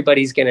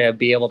 everybody's going to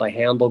be able to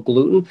handle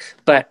gluten.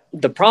 But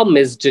the problem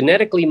is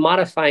genetically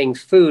modifying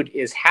food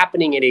is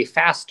happening at a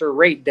faster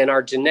rate than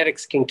our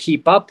genetics can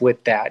keep up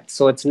with that.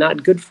 So it's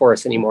not good for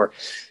us anymore.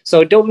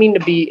 So I don't mean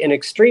to be an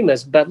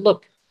extremist, but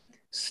look,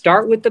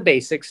 start with the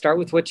basics, start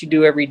with what you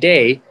do every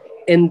day,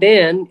 and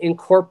then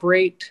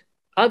incorporate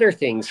other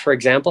things. For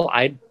example,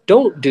 I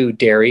don't do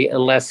dairy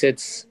unless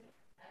it's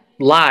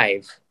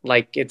live,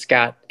 like it's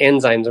got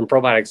enzymes and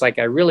probiotics. Like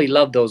I really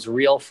love those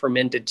real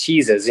fermented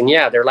cheeses. And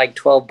yeah, they're like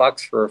 $12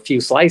 for a few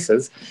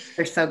slices.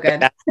 They're so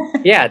good.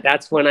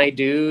 That's when I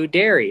do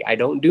dairy. I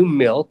don't do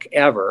milk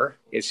ever.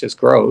 It's just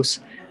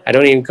gross. I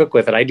don't even cook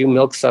with it. I do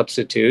milk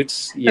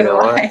substitutes,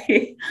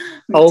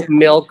 oat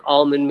milk,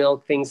 almond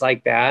milk, things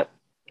like that.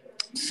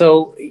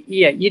 So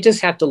yeah, you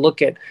just have to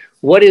look at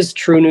what is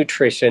true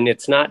nutrition.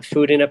 It's not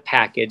food in a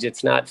package.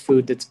 It's not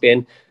food that's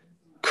been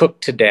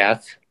cooked to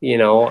death.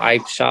 I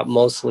shop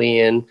mostly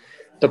in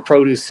the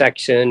produce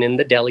section, in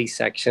the deli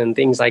section,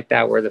 things like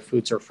that, where the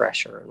foods are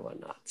fresher and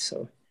whatnot.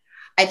 So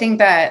I think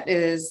that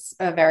is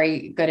a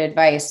very good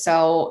advice.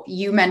 So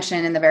you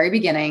mentioned in the very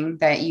beginning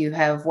that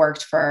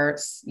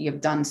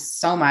you've done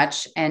so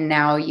much, and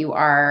now you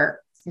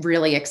are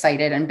really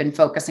excited and been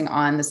focusing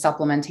on the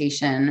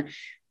supplementation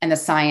and the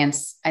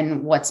science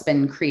and what's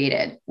been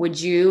created.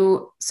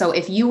 So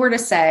if you were to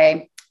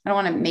say, I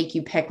don't want to make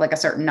you pick like a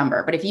certain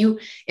number, but if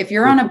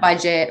you're on a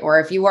budget,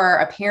 or if you are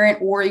a parent,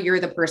 or you're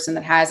the person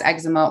that has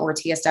eczema or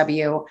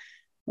TSW,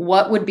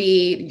 what would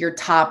be your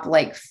top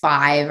like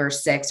 5 or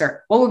 6,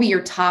 or what would be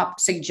your top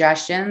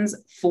suggestions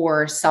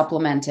for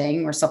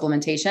supplementing or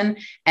supplementation?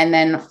 And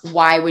then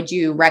why would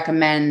you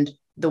recommend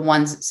the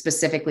ones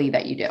specifically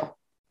that you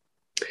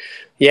do?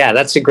 Yeah,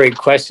 that's a great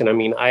question. I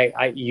mean,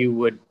 you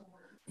would,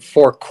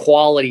 for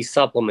quality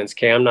supplements,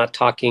 okay, I'm not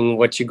talking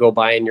what you go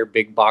buy in your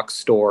big box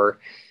store.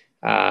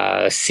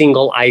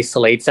 single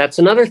isolates. That's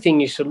another thing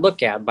you should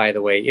look at, by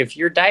the way. If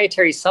your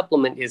dietary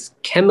supplement is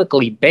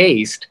chemically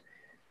based,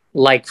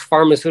 like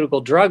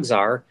pharmaceutical drugs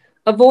are,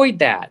 avoid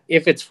that.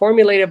 If it's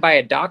formulated by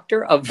a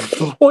doctor,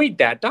 avoid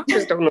that.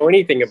 Doctors don't know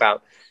anything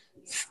about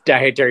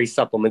dietary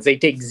supplements. They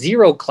take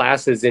 0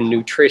 classes in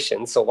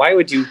nutrition. So why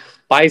would you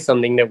buy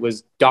something that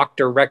was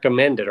doctor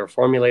recommended or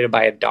formulated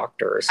by a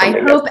doctor or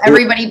something? I hope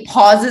everybody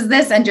pauses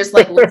this and just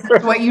like listen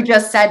to what you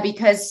just said,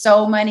 because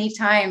so many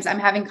times I'm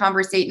having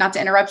not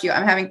to interrupt you,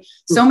 I'm having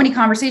so many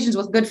conversations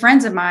with good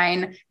friends of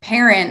mine,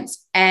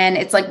 parents, and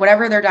it's like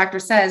whatever their doctor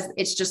says,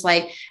 it's just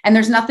like, and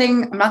there's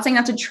nothing, I'm not saying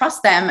not to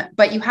trust them,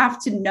 but you have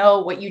to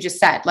know what you just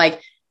said.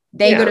 Like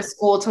they go to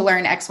school to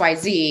learn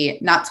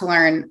XYZ, not to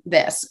learn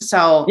this.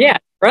 So yeah,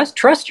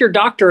 trust your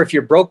doctor if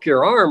you broke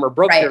your arm or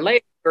broke your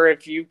leg, or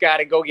if you've got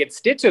to go get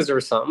stitches or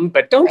something,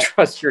 but don't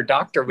trust your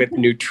doctor with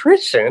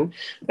nutrition.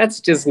 That's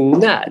just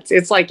nuts.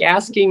 It's like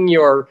asking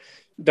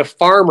the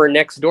farmer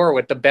next door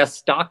what the best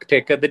stock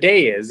pick of the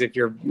day is. If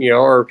you're,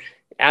 or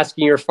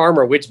asking your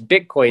farmer which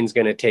Bitcoin's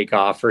going to take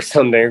off or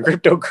something, or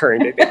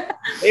cryptocurrency.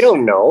 They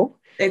don't know.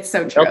 It's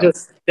so true.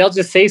 They'll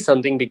just say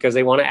something because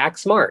they want to act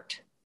smart.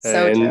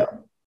 So true.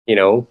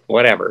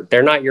 Whatever.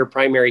 They're not your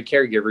primary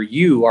caregiver.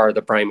 You are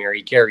the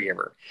primary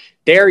caregiver.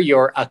 They're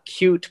your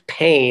acute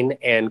pain,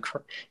 and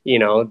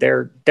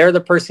they're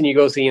the person you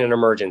go see in an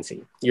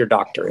emergency. Your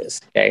doctor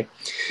is. Okay.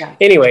 Yeah.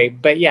 Anyway,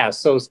 but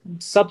so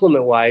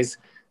supplement wise,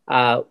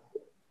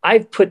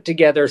 I've put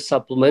together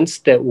supplements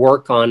that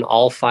work on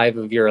all 5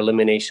 of your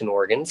elimination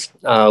organs.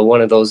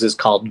 One of those is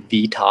called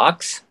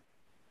Vtox,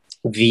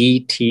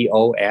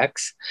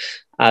 VTOX.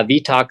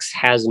 Vtox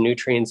has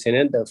nutrients in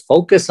it that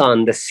focus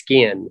on the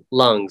skin,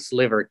 lungs,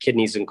 liver,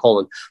 kidneys, and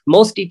colon.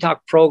 Most detox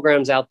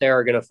programs out there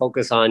are going to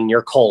focus on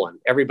your colon.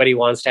 Everybody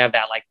wants to have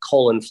that like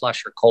colon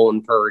flush or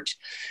colon purge.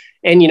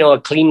 And,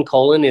 a clean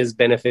colon is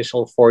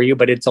beneficial for you,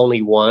 but it's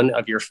only one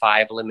of your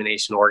 5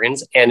 elimination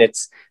organs. And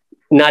it's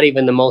not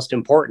even the most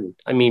important.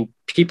 I mean,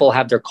 people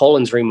have their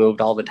colons removed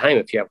all the time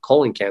if you have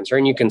colon cancer,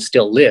 and you can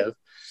still live.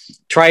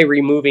 Try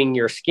removing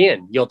your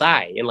skin, you'll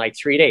die in like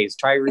 3 days.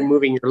 Try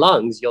removing your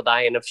lungs, you'll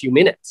die in a few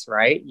minutes,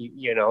 right?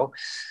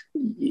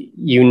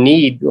 You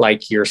need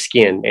like your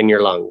skin and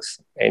your lungs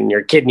and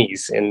your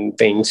kidneys and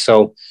things.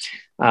 So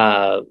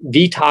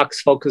Vtox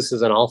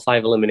focuses on all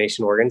 5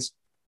 elimination organs.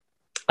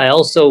 I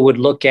also would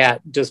look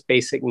at just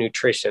basic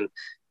nutrition.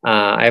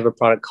 I have a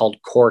product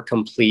called Core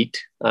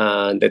Complete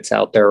that's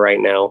out there right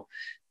now.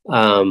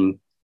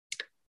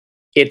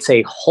 It's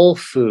a whole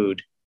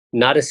food,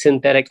 not a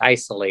synthetic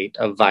isolate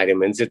of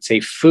vitamins. It's a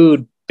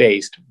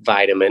food-based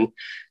vitamin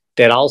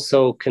that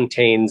also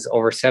contains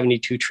over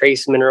 72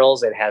 trace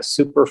minerals. It has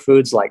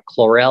superfoods like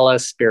chlorella,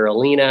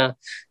 spirulina,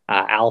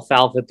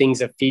 alfalfa, things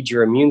that feed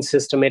your immune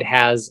system. It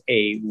has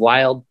a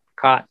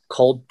wild-caught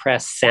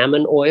cold-pressed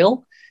salmon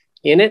oil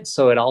in it.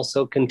 So it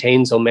also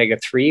contains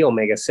omega-3,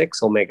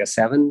 omega-6,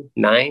 omega-7,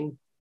 9,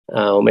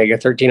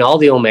 omega-13, all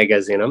the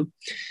omegas in them.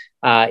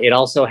 It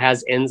also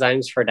has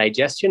enzymes for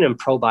digestion and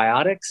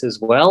probiotics as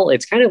well.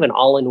 It's kind of an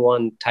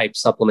all-in-one type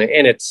supplement.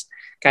 And it's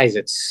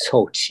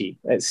so cheap.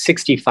 It's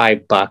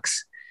 $65.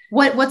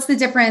 What's the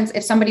difference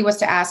if somebody was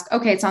to ask,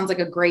 okay, it sounds like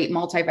a great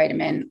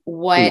multivitamin.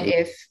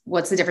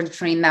 What's the difference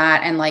between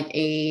that and like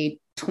a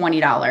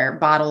 $20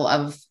 bottle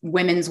of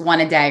Women's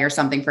One a Day or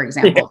something, for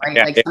example, right?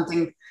 Yeah. Like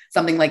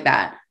something like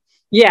that.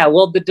 Yeah.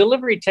 Well, the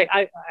delivery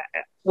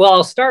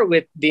I'll start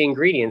with the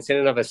ingredients in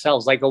and of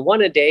themselves. Like a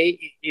one a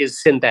day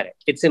is synthetic.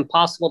 It's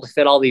impossible to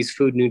fit all these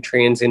food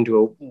nutrients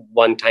into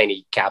one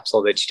tiny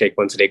capsule that you take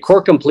once a day.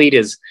 Core Complete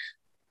is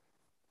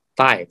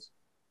 5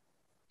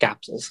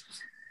 capsules.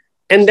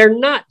 And they're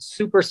not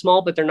super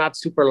small, but they're not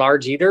super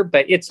large either.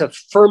 But it's a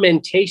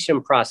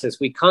fermentation process.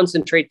 We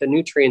concentrate the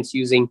nutrients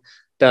using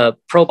the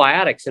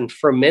probiotics and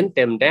ferment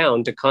them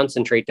down to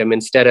concentrate them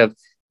instead of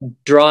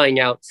drawing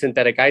out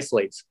synthetic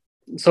isolates.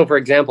 So, for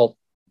example,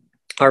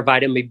 our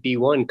vitamin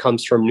B1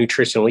 comes from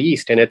nutritional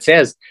yeast, and it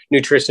says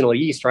nutritional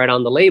yeast right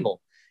on the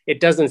label. It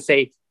doesn't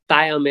say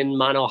thiamine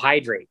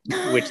monohydrate,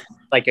 which is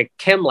like a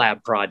chem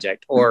lab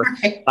project, or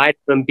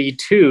vitamin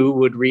B2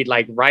 would read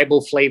like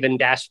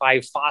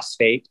riboflavin-5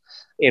 phosphate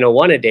in a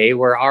one a day,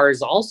 where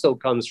ours also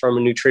comes from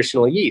a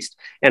nutritional yeast.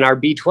 And our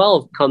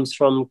B12 comes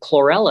from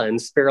chlorella and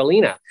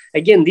spirulina.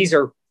 Again, these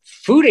are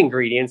food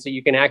ingredients that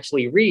you can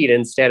actually read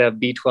instead of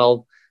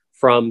B12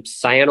 from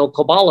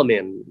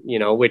cyanocobalamin,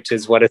 which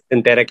is what a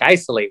synthetic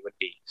isolate would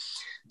be.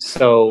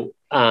 So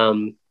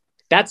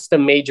that's the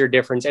major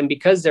difference. And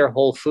because they're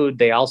whole food,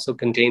 they also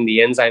contain the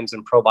enzymes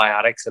and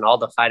probiotics and all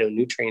the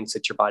phytonutrients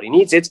that your body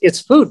needs.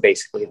 It's food,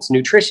 basically. It's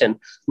nutrition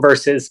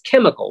versus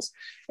chemicals.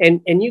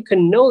 And you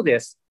can know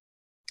this,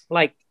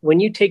 like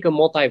when you take a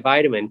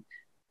multivitamin,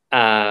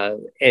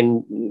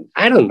 and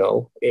I don't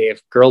know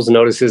if girls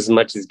notice as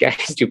much as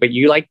guys do, but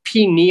you like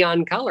pee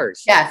neon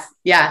colors. Yes.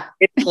 Yeah.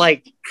 It's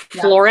like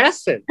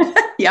fluorescent.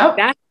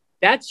 Yep.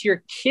 That's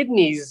your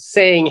kidneys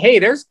saying, hey,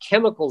 there's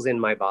chemicals in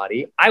my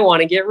body. I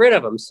want to get rid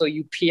of them. So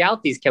you pee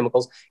out these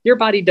chemicals. Your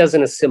body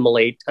doesn't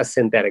assimilate a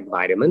synthetic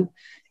vitamin.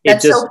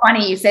 That's so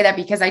funny you say that,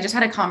 because I just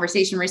had a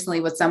conversation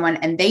recently with someone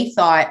and they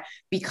thought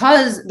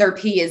because their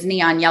pee is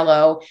neon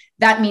yellow,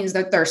 that means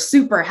that they're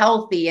super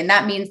healthy. And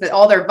that means that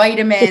all their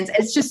vitamins,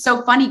 it's just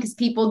so funny because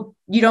people,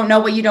 you don't know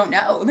what you don't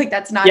know. Like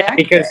that's not accurate.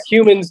 Because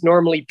humans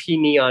normally pee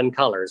neon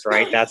colors,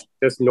 right? That's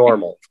just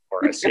normal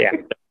for us. Yeah.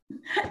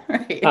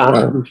 Right.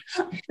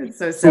 It's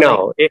so silly.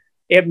 No,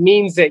 it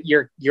means that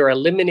your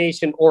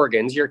elimination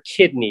organs, your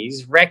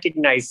kidneys,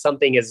 recognize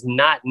something as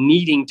not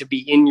needing to be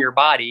in your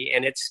body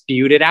and it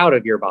spewed it out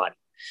of your body.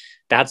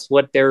 That's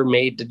what they're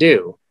made to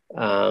do.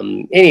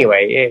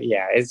 Anyway,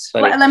 it's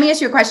funny. Well, let me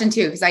ask you a question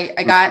too, because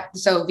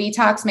so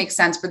Vtox makes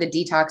sense for the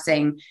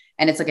detoxing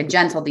and it's like a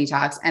gentle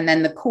detox. And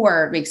then the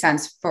core makes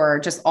sense for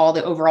just all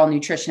the overall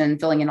nutrition,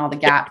 filling in all the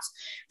gaps.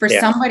 For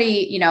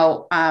somebody,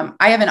 I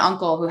have an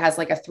uncle who has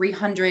like a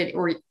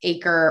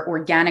 300-acre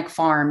organic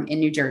farm in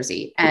New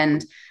Jersey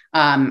and,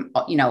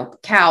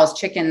 cows,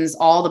 chickens,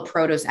 all the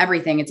produce,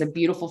 everything. It's a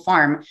beautiful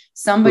farm.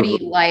 Somebody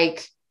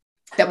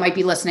that might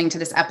be listening to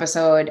this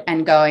episode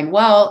and going,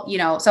 well,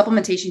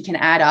 supplementation can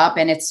add up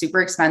and it's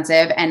super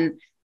expensive, and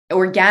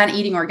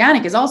eating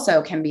organic is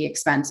also can be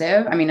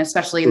expensive. I mean,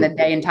 especially in the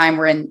day and time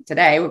we're in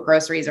today where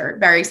groceries are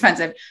very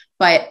expensive.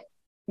 But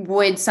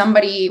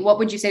what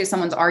would you say to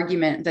someone's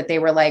argument that they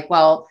were like,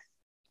 well,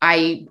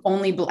 I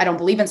don't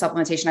believe in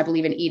supplementation. I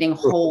believe in eating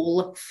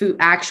whole food,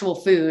 actual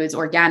foods,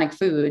 organic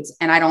foods.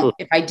 And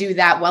if I do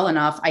that well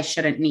enough, I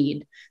shouldn't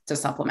need to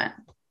supplement.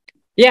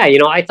 Yeah.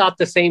 I thought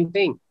the same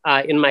thing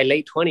in my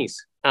late 20s.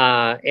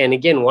 And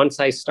again, once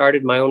I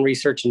started my own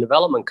research and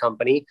development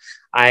company,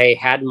 I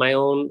had my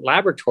own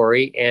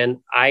laboratory and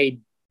I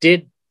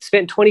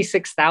spent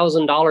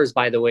 $26,000,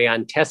 by the way,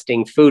 on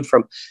testing food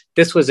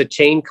this was a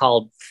chain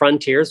called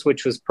Frontiers,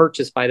 which was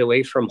purchased, by the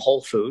way, from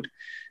Whole Food,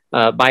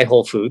 by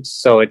Whole Foods.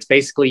 So it's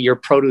basically your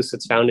produce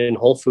that's found in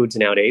Whole Foods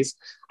nowadays.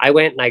 I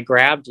went and I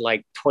grabbed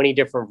like 20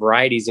 different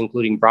varieties,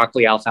 including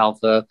broccoli,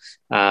 alfalfa,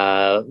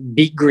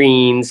 beet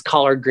greens,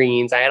 collard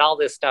greens. I had all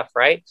this stuff,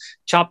 right?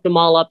 Chopped them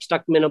all up,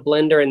 stuck them in a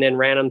blender, and then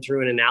ran them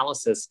through an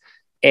analysis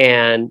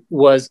and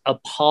was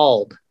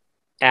appalled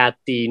at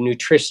the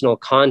nutritional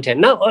content.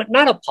 No,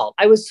 not appalled.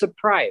 I was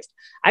surprised.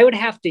 I would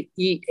have to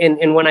eat,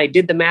 and when I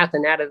did the math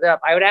and added it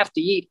up, I would have to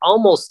eat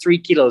almost 3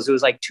 kilos. It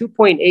was like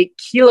 2.8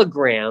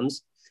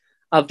 kilograms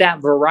of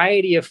that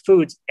variety of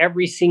foods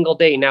every single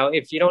day. Now,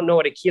 if you don't know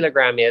what a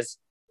kilogram is,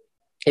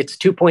 it's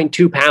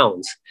 2.2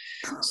 pounds.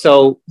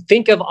 So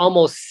think of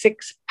almost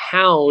 6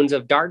 pounds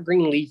of dark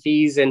green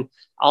leafies and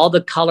all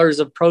the colors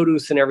of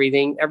produce and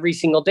everything every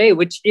single day,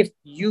 which if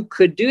you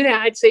could do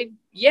that, I'd say,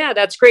 yeah,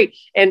 that's great.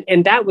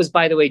 And that was,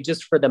 by the way,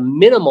 just for the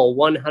minimal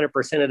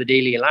 100% of the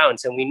daily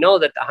allowance. And we know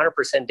that the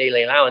 100%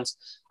 daily allowance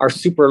are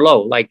super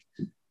low. Like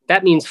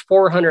that means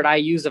 400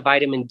 IUs of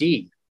vitamin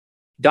D.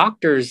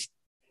 Doctors,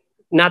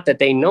 not that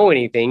they know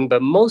anything,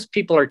 but most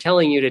people are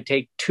telling you to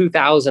take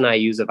 2,000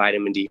 IUs of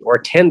vitamin D or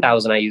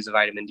 10,000 IUs of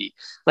vitamin D,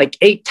 like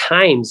 8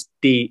 times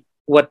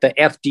what the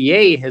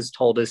FDA has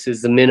told us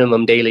is the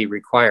minimum daily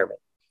requirement,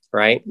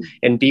 right?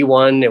 And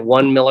B1 at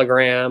 1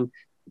 milligram,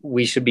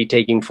 we should be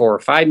taking 4 or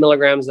 5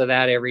 milligrams of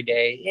that every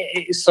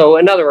day. So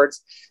in other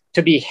words,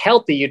 to be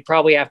healthy, you'd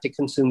probably have to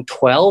consume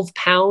 12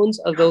 pounds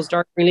of those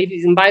dark green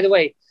leafies. And by the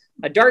way,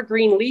 a dark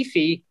green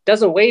leafy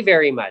doesn't weigh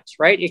very much,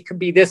 right? It could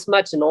be this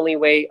much and only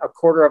weigh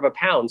 1/4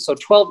 pound. So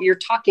 12, you're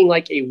talking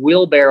like a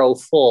wheelbarrow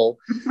full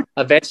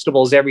of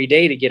vegetables every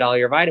day to get all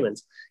your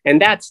vitamins. And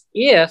that's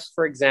if,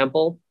 for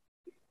example,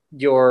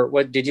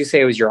 what did you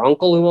say? It was your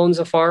uncle who owns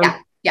a farm?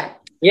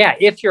 Yeah.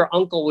 If your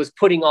uncle was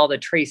putting all the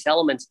trace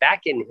elements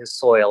back in his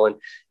soil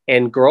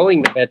and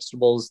growing the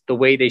vegetables the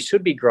way they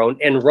should be grown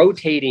and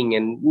rotating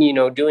and,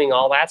 doing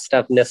all that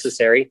stuff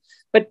necessary,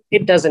 but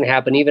it doesn't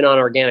happen even on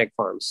organic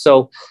farms.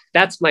 So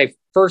that's my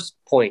first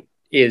point,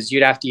 is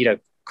you'd have to eat a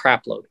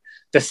crap load.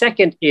 The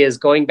second is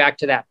going back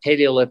to that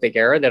Paleolithic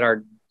era that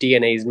our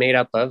DNA is made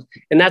up of,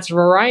 and that's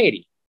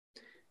variety.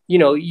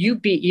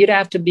 You'd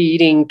have to be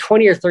eating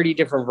 20 or 30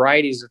 different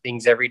varieties of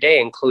things every day,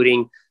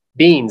 including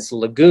beans,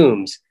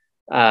 legumes,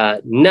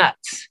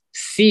 nuts,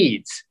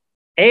 seeds,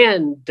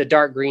 and the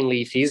dark green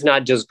leafies,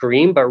 not just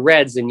green, but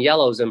reds and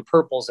yellows and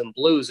purples and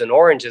blues and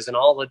oranges and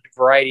all the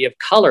variety of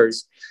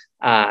colors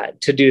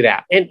to do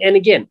that. And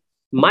again,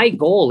 my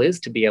goal is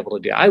to be able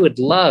to do it. I would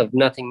love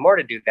nothing more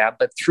to do that.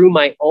 But through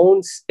my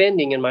own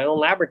spending in my own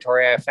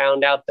laboratory, I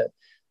found out that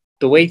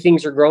the way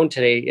things are grown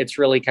today, it's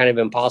really kind of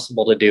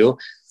impossible to do.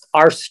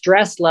 Our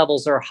stress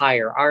levels are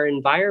higher. Our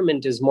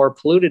environment is more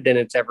polluted than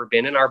it's ever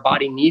been. And our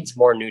body needs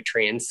more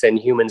nutrients than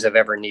humans have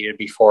ever needed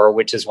before,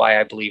 which is why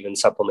I believe in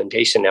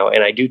supplementation now.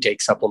 And I do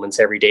take supplements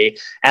every day,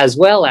 as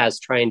well as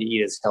trying to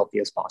eat as healthy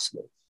as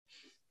possible.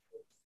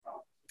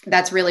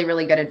 That's really,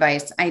 really good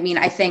advice. I mean,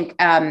 I think,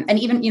 and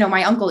even,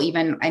 my uncle,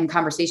 even in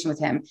conversation with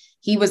him,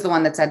 he was the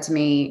one that said to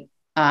me,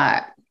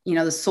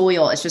 the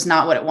soil is just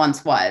not what it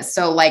once was.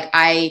 So like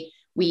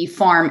we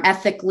farm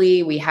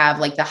ethically, we have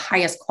like the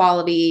highest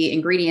quality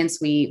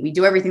ingredients. We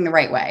do everything the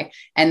right way.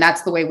 And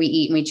that's the way we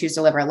eat and we choose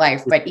to live our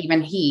life. But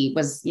even he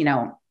was,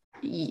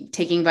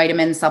 taking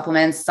vitamins,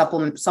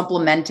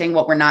 supplementing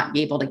what we're not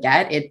able to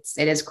get, it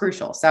is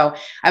crucial. So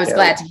I was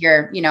glad to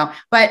hear,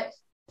 but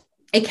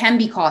it can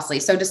be costly.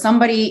 So to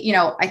somebody,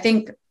 I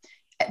think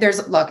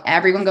look,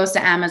 everyone goes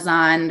to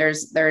Amazon.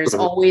 There's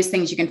always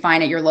things you can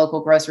find at your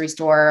local grocery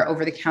store,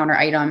 over the counter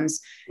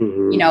items,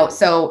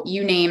 so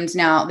you named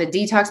now the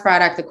detox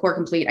product, the Core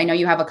Complete. I know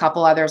you have a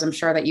couple others, I'm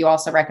sure, that you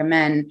also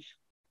recommend.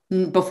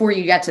 Before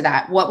you get to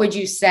that, what would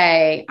you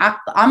say?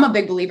 I'm a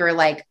big believer,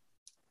 like,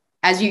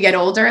 as you get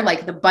older,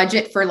 like the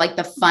budget for like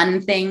the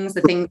fun things,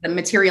 the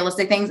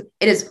materialistic things,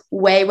 it is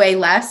way, way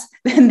less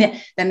than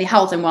the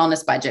health and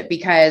wellness budget,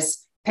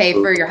 because pay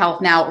for your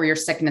health now or your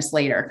sickness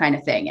later kind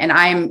of thing. And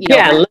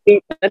let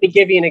me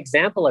give you an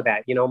example of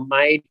that.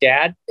 My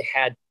dad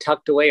had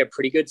tucked away a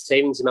pretty good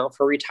savings amount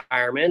for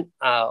retirement,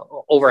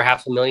 over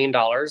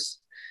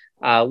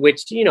 $500,000,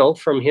 which,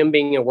 from him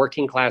being a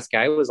working class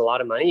guy, was a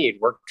lot of money. He'd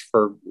worked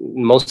for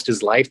most of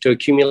his life to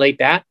accumulate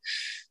that.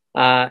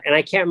 And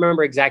I can't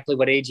remember exactly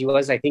what age he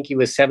was. I think he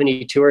was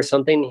 72 or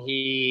something.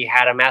 He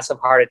had a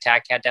massive heart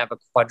attack, had to have a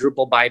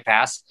quadruple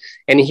bypass,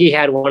 and he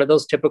had one of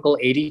those typical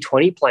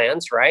 80-20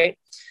 plans, right?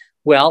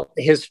 Well,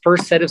 his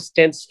first set of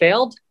stents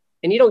failed,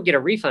 and you don't get a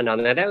refund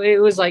on that.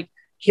 It was like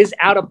his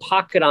out of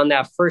pocket on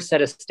that first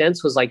set of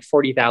stents was like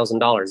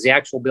 $40,000. The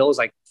actual bill was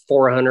like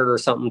 $400 or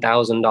something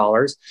thousand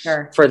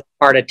for the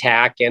heart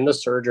attack and the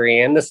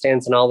surgery and the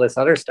stents and all this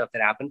other stuff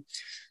that happened.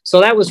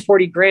 So that was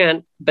 40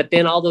 grand, but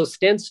then all those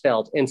stents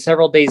failed. And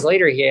several days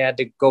later, he had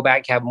to go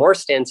back, have more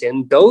stents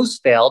in. Those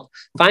failed.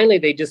 Finally,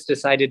 they just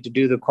decided to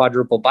do the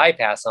quadruple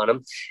bypass on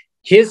him.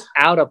 His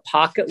out of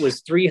pocket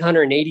was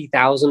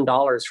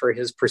 $380,000 for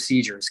his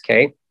procedures.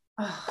 Okay.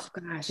 Oh,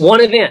 gosh.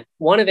 One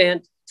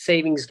event,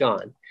 savings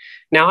gone.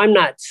 Now, I'm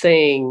not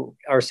saying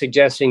or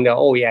suggesting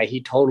that,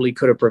 he totally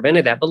could have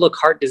prevented that. But look,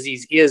 heart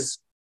disease is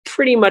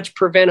pretty much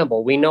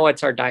preventable. We know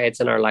it's our diets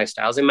and our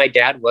lifestyles. And my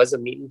dad was a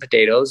meat and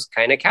potatoes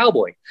kind of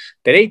cowboy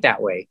that ate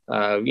that way.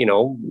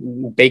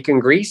 Bacon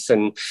grease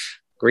and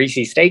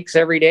greasy steaks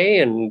every day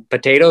and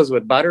potatoes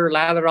with butter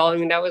lathered all.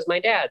 That was my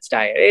dad's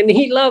diet. And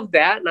he loved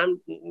that. And I'm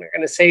not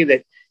going to say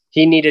that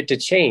he needed to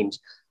change.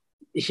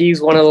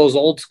 He's one of those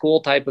old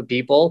school type of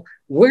people.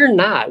 We're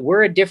not.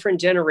 We're a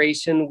different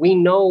generation. We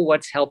know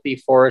what's healthy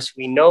for us.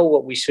 We know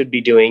what we should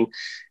be doing.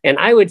 And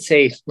I would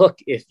say, look,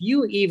 if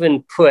you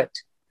even put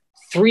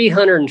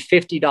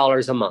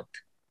 $350 a month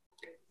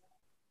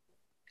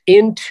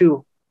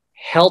into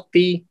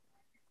healthy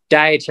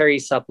dietary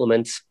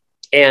supplements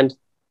and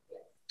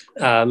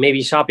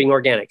maybe shopping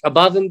organic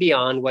above and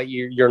beyond what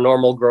your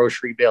normal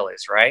grocery bill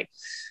is, right?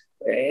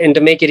 And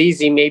to make it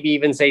easy, maybe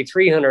even say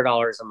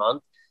 $300 a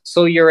month.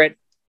 So you're at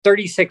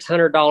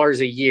 $3,600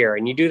 a year,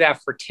 and you do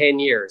that for 10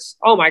 years.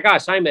 Oh my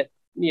gosh, I'm at,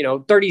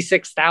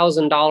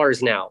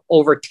 $36,000 now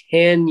over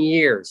 10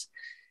 years.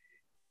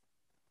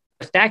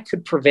 If that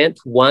could prevent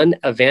one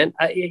event,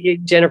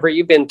 Jennifer,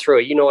 you've been through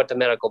it. You know what the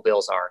medical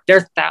bills are.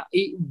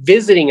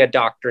 Visiting a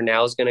doctor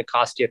now is going to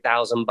cost you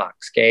 $1,000.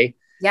 Okay.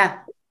 Yeah.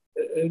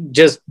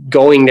 Just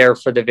going there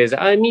for the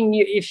visit. I mean,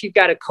 if you've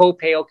got a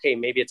copay, okay,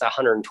 maybe it's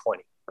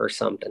 120 or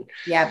something.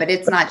 Yeah, but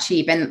it's not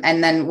cheap.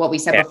 And then what we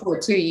said before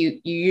too, you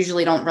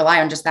usually don't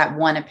rely on just that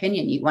one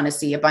opinion. You want to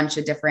see a bunch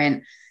of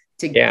different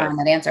to find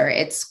that answer.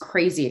 It's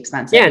crazy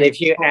expensive. Yeah. And if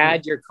you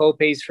add your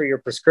copays for your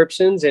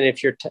prescriptions, and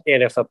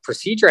if a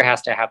procedure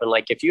has to happen,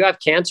 like if you have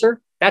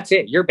cancer, that's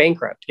it. You're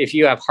bankrupt. If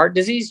you have heart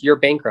disease, you're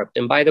bankrupt.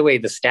 And by the way,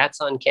 the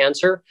stats on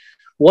cancer,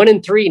 1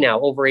 in 3 now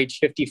over age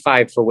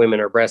 55 for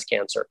women are breast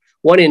cancer.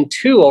 1 in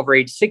 2 over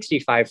age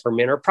 65 for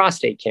men are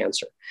prostate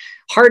cancer.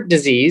 Heart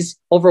disease,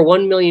 over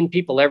 1 million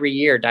people every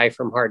year die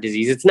from heart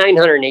disease. It's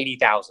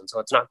 980,000. So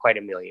it's not quite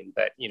a million,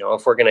 but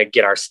if we're going to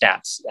get our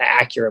stats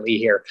accurately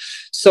here.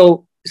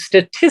 So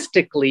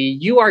statistically,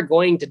 you are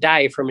going to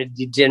die from a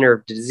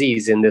degenerative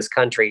disease in this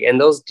country.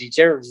 And those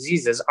degenerative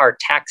diseases are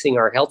taxing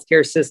our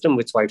healthcare system,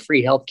 which is why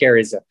free healthcare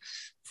is a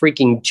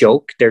freaking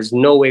joke. There's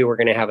no way we're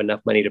going to have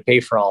enough money to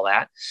pay for all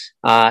that.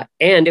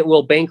 And it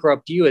will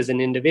bankrupt you as an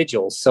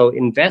individual. So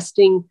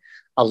investing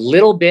a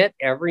little bit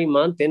every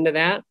month into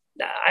that,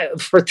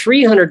 for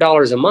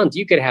 $300 a month,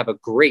 you could have a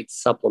great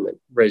supplement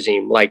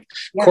regime, like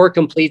Core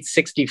Complete,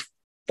 $64,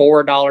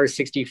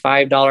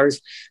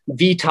 $65.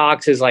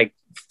 Detox is like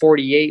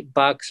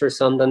 $48 or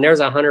something.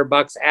 There's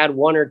 $100. Add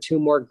 1 or 2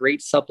 more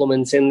great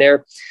supplements in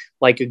there,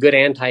 like a good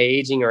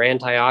anti-aging or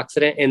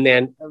antioxidant. And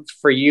then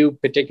for you,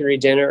 particularly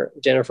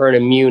Jennifer, an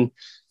immune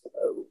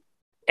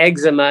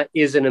eczema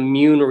is an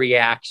immune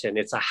reaction.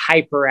 It's a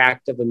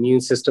hyperactive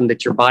immune system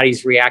that your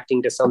body's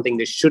reacting to something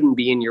that shouldn't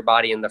be in your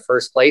body in the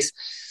first place.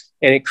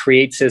 And it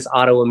creates this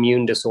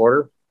autoimmune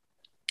disorder.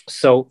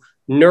 So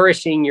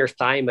nourishing your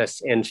thymus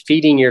and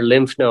feeding your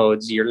lymph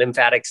nodes, your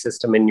lymphatic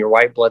system, and your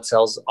white blood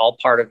cells, all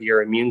part of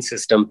your immune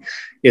system,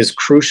 is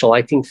crucial,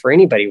 I think, for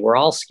anybody. We're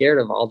all scared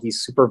of all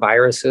these super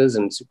viruses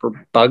and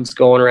super bugs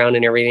going around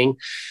and everything.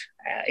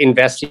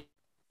 Investing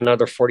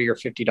another $40 or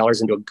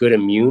 $50 into a good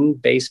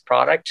immune-based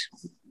product.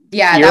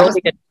 Yeah, that was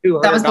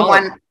the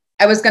one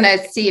I was going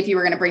to see if you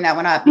were going to bring that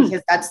one up,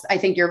 because I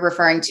think you're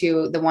referring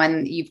to the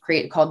one you've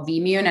created called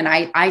V-Mune. And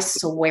I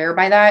swear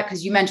by that,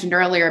 because you mentioned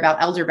earlier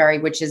about elderberry,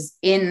 which is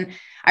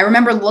I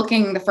remember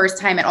looking the first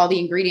time at all the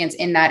ingredients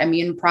in that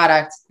immune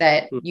product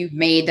that you've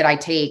made that I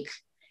take.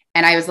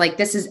 And I was like,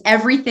 this is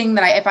everything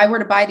that if I were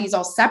to buy these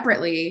all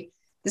separately,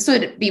 this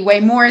would be way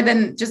more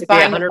than just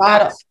buying a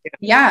bottle.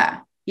 Yeah.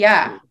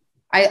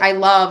 I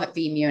love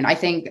V-Mune. I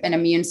think an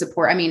immune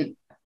support, I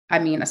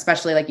mean,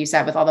 especially like you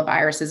said, with all the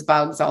viruses,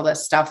 bugs, all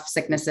this stuff,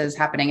 sicknesses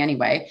happening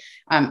anyway.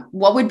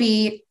 What would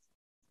be,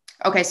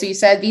 okay. So you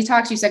said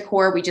detox, you said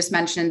core, we just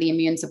mentioned the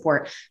immune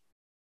support.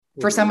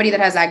 For somebody that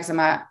has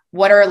eczema,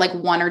 what are like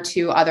one or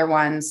two other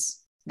ones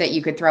that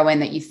you could throw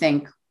in that you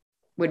think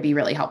would be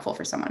really helpful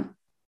for someone?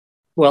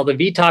 Well, the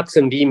Vtox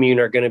and V-Mune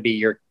are going to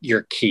be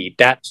your key.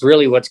 That's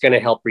really what's going to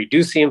help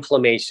reduce the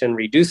inflammation,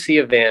 reduce the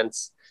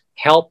events,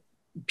 help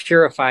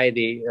purify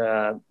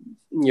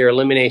your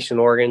elimination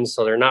organs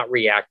so they're not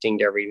reacting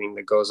to everything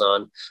that goes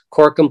on.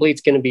 Core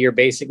Complete's going to be your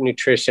basic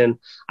nutrition.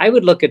 I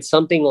would look at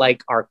something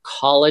like our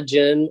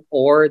collagen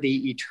or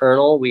the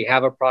Eternal. We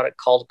have a product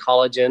called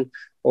collagen,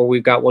 or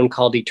we've got one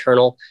called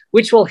Eternal,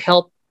 which will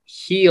help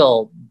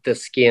heal the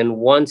skin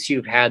once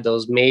you've had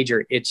those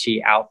major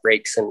itchy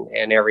outbreaks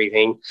and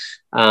everything.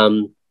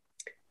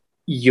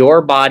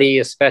 Your body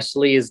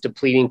especially is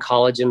depleting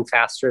collagen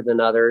faster than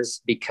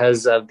others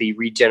because of the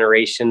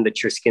regeneration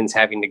that your skin's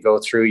having to go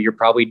through. You're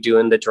probably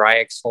doing the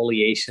dry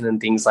exfoliation and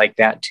things like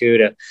that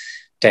too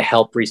to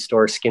help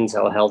restore skin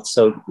cell health.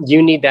 So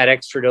you need that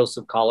extra dose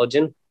of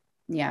collagen.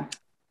 Yeah.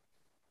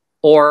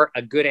 Or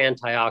a good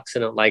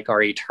antioxidant like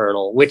our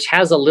Eternal, which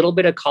has a little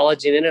bit of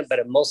collagen in it, but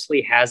it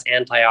mostly has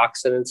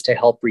antioxidants to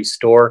help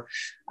restore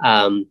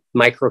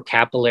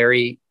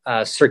microcapillary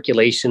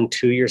circulation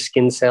to your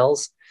skin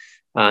cells.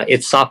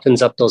 It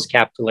softens up those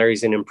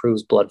capillaries and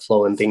improves blood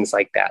flow and things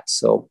like that.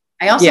 So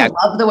I also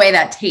love the way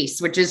that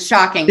tastes, which is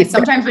shocking.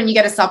 Sometimes when you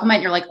get a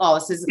supplement, you're like, oh,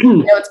 this is,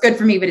 it's good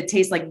for me, but it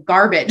tastes like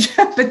garbage.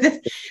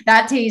 But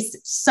that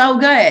tastes so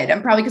good.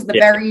 And probably because the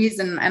berries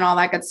and all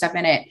that good stuff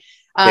in it.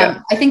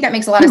 I think that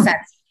makes a lot of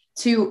sense.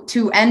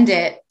 To end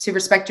it, to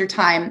respect your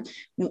time,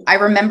 I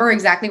remember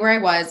exactly where I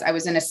was. I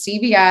was in a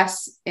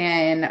CVS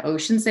in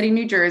Ocean City,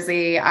 New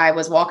Jersey. I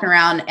was walking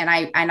around and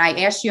I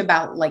asked you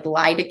about like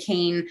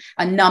lidocaine,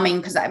 a numbing,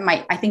 because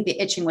I think the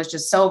itching was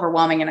just so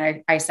overwhelming.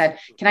 And I said,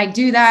 can I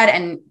do that?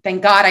 And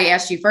thank God I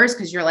asked you first,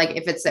 because you're like,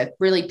 if it's a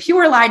really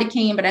pure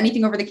lidocaine, but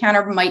anything over the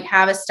counter might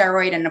have a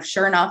steroid. And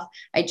sure enough,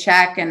 I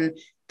check, and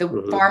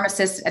the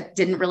pharmacist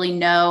didn't really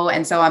know.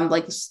 And so I'm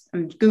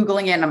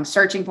Googling it and I'm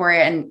searching for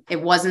it, and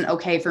it wasn't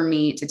okay for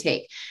me to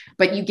take.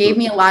 But you gave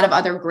me a lot of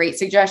other great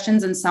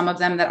suggestions, and some of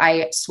them that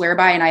I swear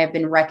by, and I have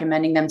been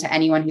recommending them to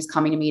anyone who's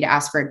coming to me to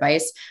ask for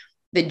advice.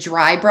 The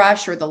dry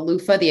brush or the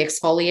loofah, the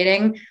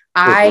exfoliating,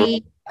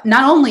 I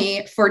not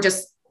only for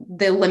just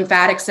the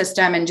lymphatic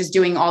system and just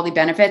doing all the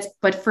benefits,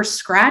 but for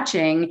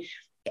scratching,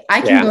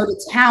 I can go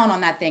to town on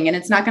that thing and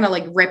it's not going to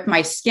like rip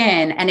my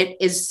skin. And it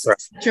is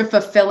such a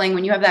fulfilling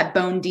when you have that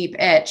bone deep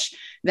itch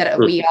that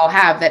we all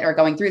have that are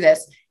going through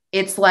this.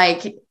 It's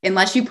like,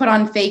 unless you put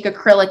on fake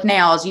acrylic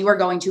nails, you are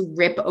going to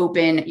rip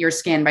open your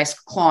skin by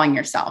clawing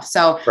yourself.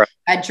 So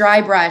a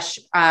dry brush,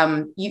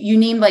 you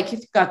named like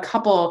a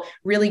couple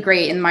really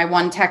great in my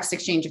one text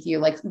exchange with you.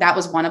 Like that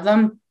was one of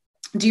them.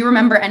 Do you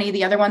remember any of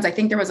the other ones? I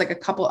think there was like a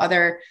couple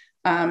other,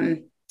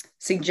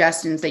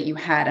 suggestions that you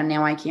had, and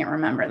now I can't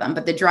remember them,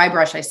 but the dry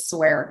brush, I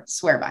swear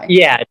by.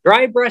 Yeah.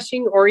 Dry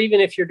brushing, or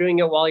even if you're doing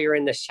it while you're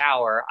in the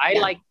shower, I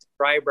like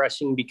dry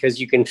brushing because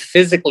you can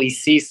physically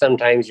see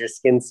sometimes your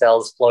skin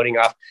cells floating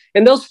off,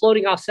 and those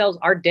floating off cells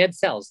are dead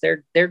cells.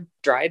 They're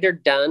dry. They're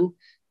done.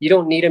 You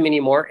don't need them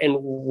anymore. And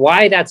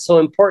why that's so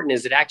important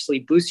is it actually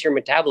boosts your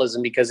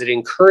metabolism because it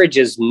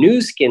encourages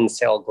new skin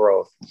cell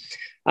growth.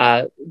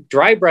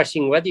 Dry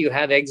brushing, whether you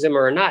have eczema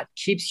or not,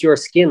 keeps your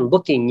skin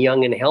looking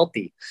young and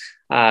healthy.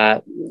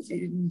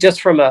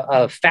 Just from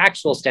a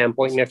factual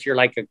standpoint, and if you're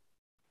like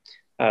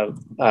a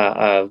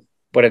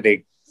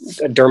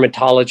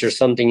dermatologist or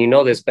something, you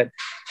know this, but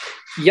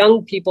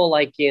young people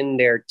like in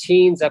their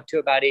teens up to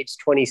about age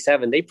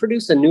 27, they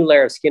produce a new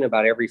layer of skin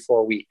about every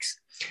 4 weeks.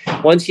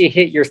 Once you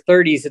hit your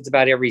 30s, it's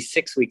about every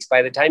 6 weeks.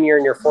 By the time you're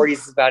in your 40s,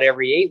 it's about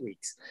every 8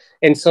 weeks.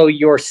 And so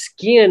your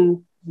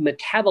skin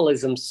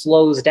metabolism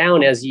slows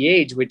down as you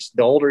age, which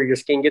the older your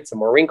skin gets, the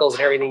more wrinkles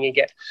and everything you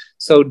get.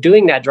 So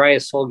doing that dry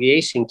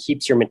exfoliation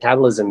keeps your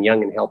metabolism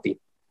young and healthy.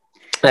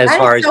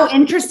 That's so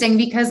interesting,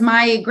 because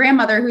my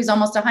grandmother, who's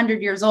almost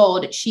 100 years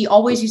old, she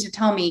always used to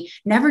tell me,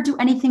 never do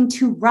anything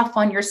too rough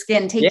on your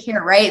skin. Take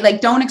care, right? Like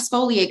don't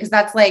exfoliate, because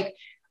that's like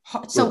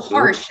so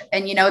harsh,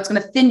 and it's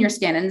going to thin your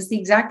skin. And it's the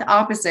exact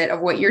opposite of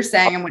what you're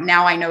saying and what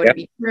now I know to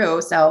be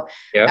true. So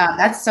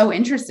that's so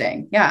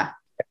interesting. Yeah.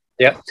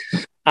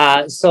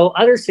 So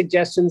other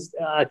suggestions,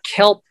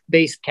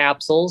 kelp-based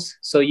capsules.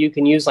 So you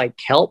can use like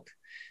kelp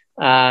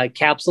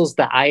capsules.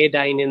 The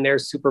iodine in there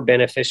is super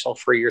beneficial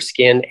for your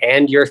skin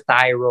and your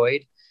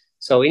thyroid.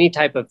 So any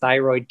type of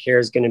thyroid care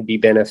is going to be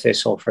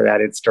beneficial for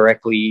that. It's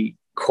directly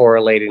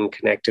correlated and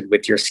connected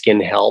with your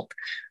skin health.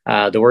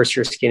 The worse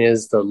your skin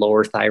is, the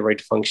lower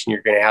thyroid function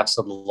you're going to have,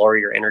 so the lower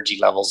your energy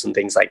levels and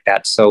things like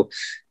that. So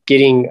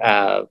getting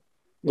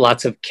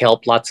lots of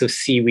kelp, lots of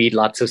seaweed,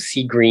 lots of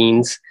sea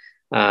greens,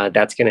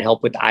 that's going to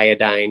help with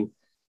iodine.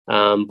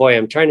 Boy,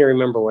 I'm trying to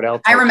remember what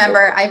else. I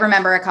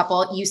remember a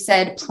couple. You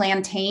said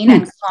plantain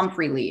and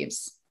comfrey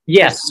leaves.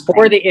 Yes,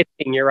 for the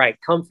itching, you're right.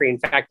 Comfrey. In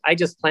fact, I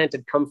just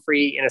planted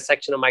comfrey in a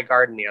section of my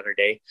garden the other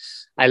day.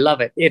 I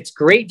love it. It's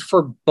great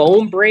for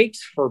bone breaks,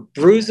 for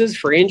bruises,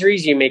 for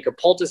injuries. You make a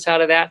poultice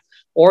out of that,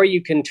 or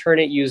you can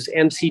use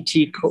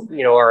MCT,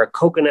 or a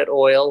coconut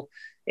oil,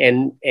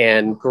 and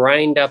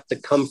grind up the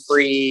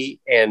comfrey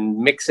and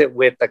mix it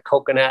with the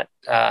coconut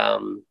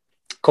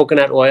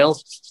oil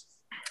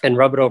and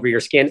rub it over your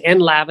skin.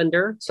 And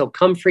lavender. So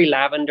comfrey,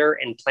 lavender,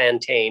 and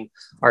plantain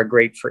are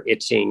great for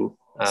itching.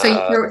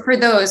 So for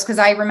those, because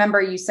I remember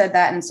you said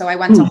that. And so I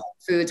went to Whole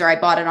Foods, or I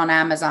bought it on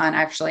Amazon,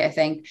 actually, I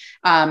think.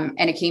 And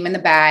it came in the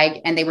bag,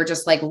 and they were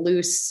just like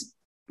loose,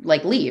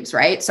 like leaves.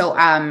 Right. So,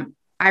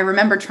 I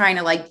remember trying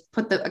to like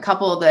put a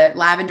couple of the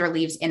lavender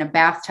leaves in a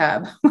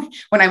bathtub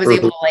when I was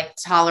able to like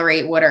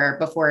tolerate water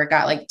before it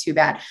got like too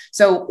bad.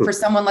 So for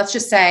someone, let's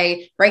just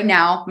say right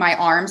now,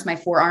 my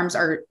forearms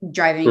are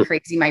driving me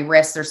crazy. My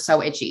wrists are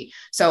so itchy.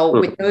 So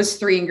with those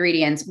 3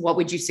 ingredients, what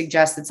would you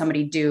suggest that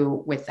somebody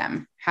do with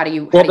them?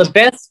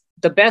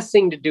 The best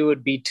thing to do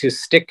would be to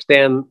stick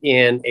them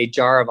in a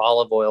jar of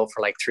olive oil for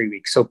like 3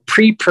 weeks. So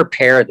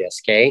prepare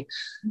this. Okay.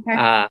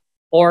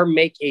 Or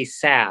make a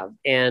salve.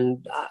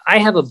 And I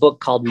have a book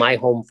called My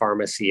Home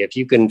Pharmacy. If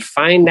you can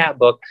find that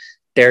book,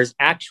 there's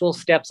actual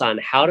steps on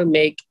how to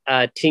make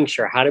a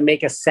tincture, how to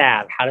make a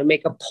salve, how to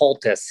make a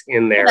poultice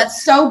in there.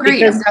 That's so great.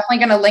 Because, I'm definitely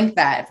going to link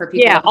that for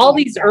people. Yeah, all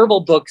these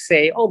herbal books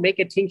say, make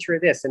a tincture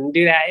of this and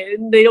do that.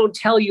 And they don't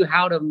tell you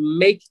how to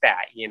make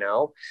that,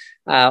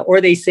 or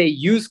they say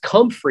use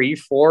comfrey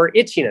for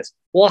itchiness.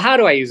 Well, how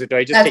do I use it? Do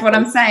I just That's what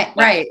I'm saying.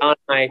 Right.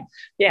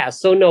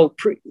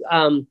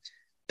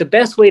 The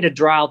best way to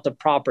draw out the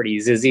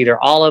properties is either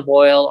olive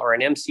oil or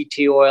an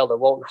MCT oil that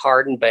won't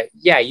harden. But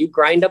yeah, you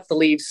grind up the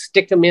leaves,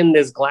 stick them in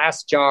this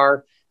glass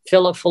jar,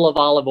 fill it full of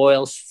olive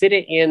oil, sit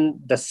it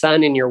in the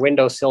sun in your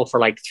windowsill for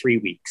like 3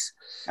 weeks.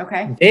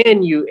 Okay.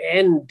 Then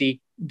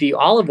the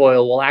olive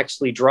oil will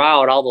actually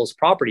draw out all those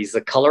properties.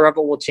 The color of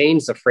it will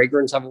change. The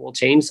fragrance of it will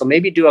change. So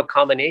maybe do a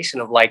combination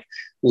of like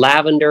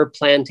lavender,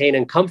 plantain,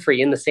 and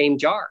comfrey in the same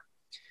jar.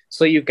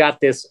 So you've got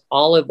this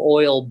olive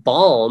oil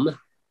balm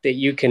that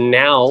you can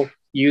now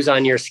use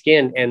on your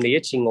skin, and the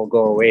itching will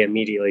go away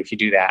immediately if you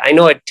do that. I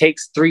know it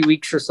takes 3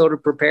 weeks or so to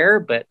prepare,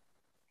 but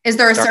is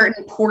there a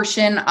certain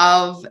portion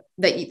of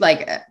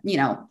that,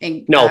 No,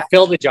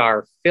 fill the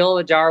jar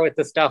with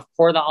the stuff,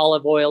 pour the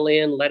olive oil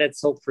in, let it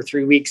soak for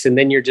 3 weeks. And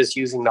then you're just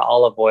using the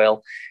olive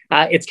oil.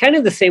 It's kind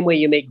of the same way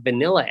you make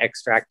vanilla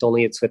extract,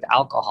 only it's with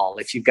alcohol.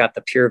 If you've got the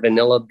pure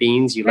vanilla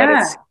beans, you let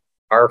it sit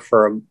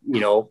for,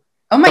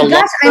 Oh my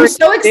gosh, I'm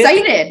so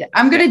excited.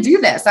 I'm going to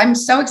do this. I'm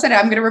so excited.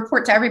 I'm going to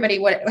report to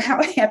everybody how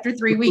after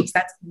 3 weeks.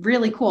 That's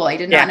really cool. I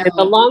did not know. And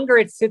the longer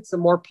it sits, the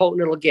more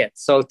potent it'll get.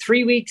 So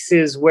 3 weeks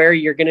is where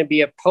you're going to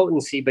be at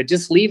potency, but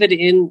just leave it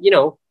in,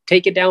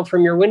 take it down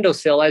from your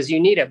windowsill as you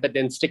need it, but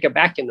then stick it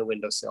back in the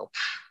windowsill.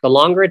 The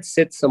longer it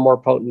sits, the more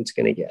potent it's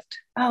going to get.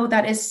 Oh,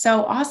 that is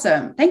so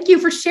awesome. Thank you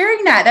for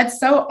sharing that.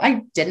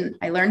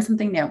 I learned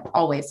something new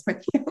always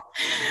with you.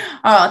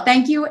 Oh,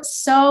 thank you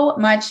so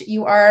much.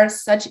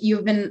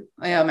 You've been,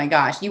 oh my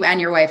gosh, you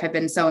and your wife have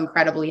been so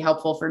incredibly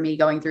helpful for me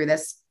going through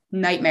this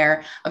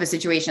nightmare of a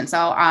situation. So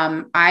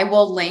I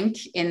will link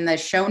in the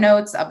show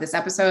notes of this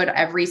episode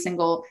every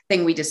single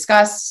thing we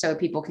discussed so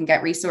people can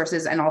get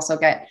resources and also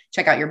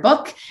check out your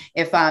book.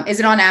 Is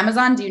it on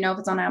Amazon? Do you know if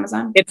it's on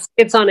Amazon?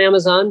 It's on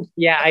Amazon.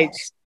 Yeah.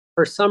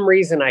 For some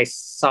reason, I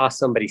saw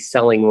somebody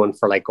selling one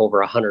for like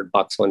over $100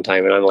 one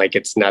time. And I'm like,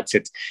 it's nuts.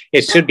 It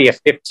should be a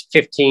 $10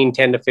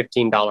 to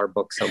 $15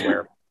 book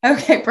somewhere.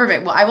 Okay,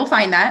 perfect. Well, I will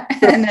find that.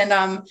 And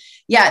then,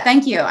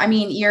 thank you. I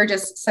mean, you're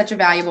just such a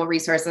valuable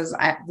resource.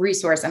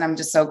 And I'm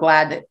just so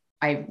glad that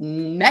I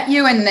met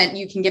you and that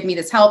you can give me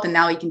this help. And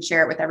now you can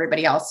share it with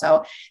everybody else.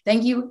 So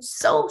thank you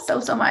so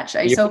much.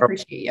 I so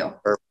appreciate you.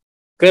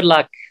 Good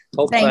luck.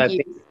 Hope thank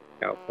you.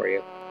 Out for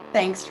you.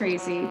 Thanks,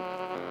 Tracy.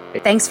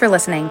 Thanks for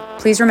listening.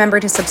 Please remember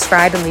to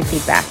subscribe and leave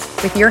feedback.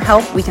 With your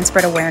help, we can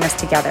spread awareness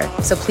together.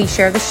 So please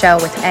share the show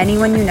with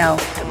anyone you know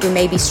who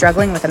may be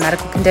struggling with a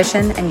medical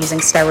condition and using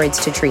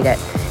steroids to treat it.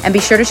 And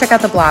be sure to check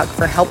out the blog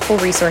for helpful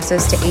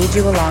resources to aid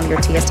you along your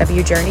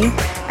TSW journey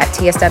at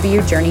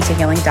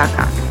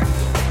tswjourneytohealing.com.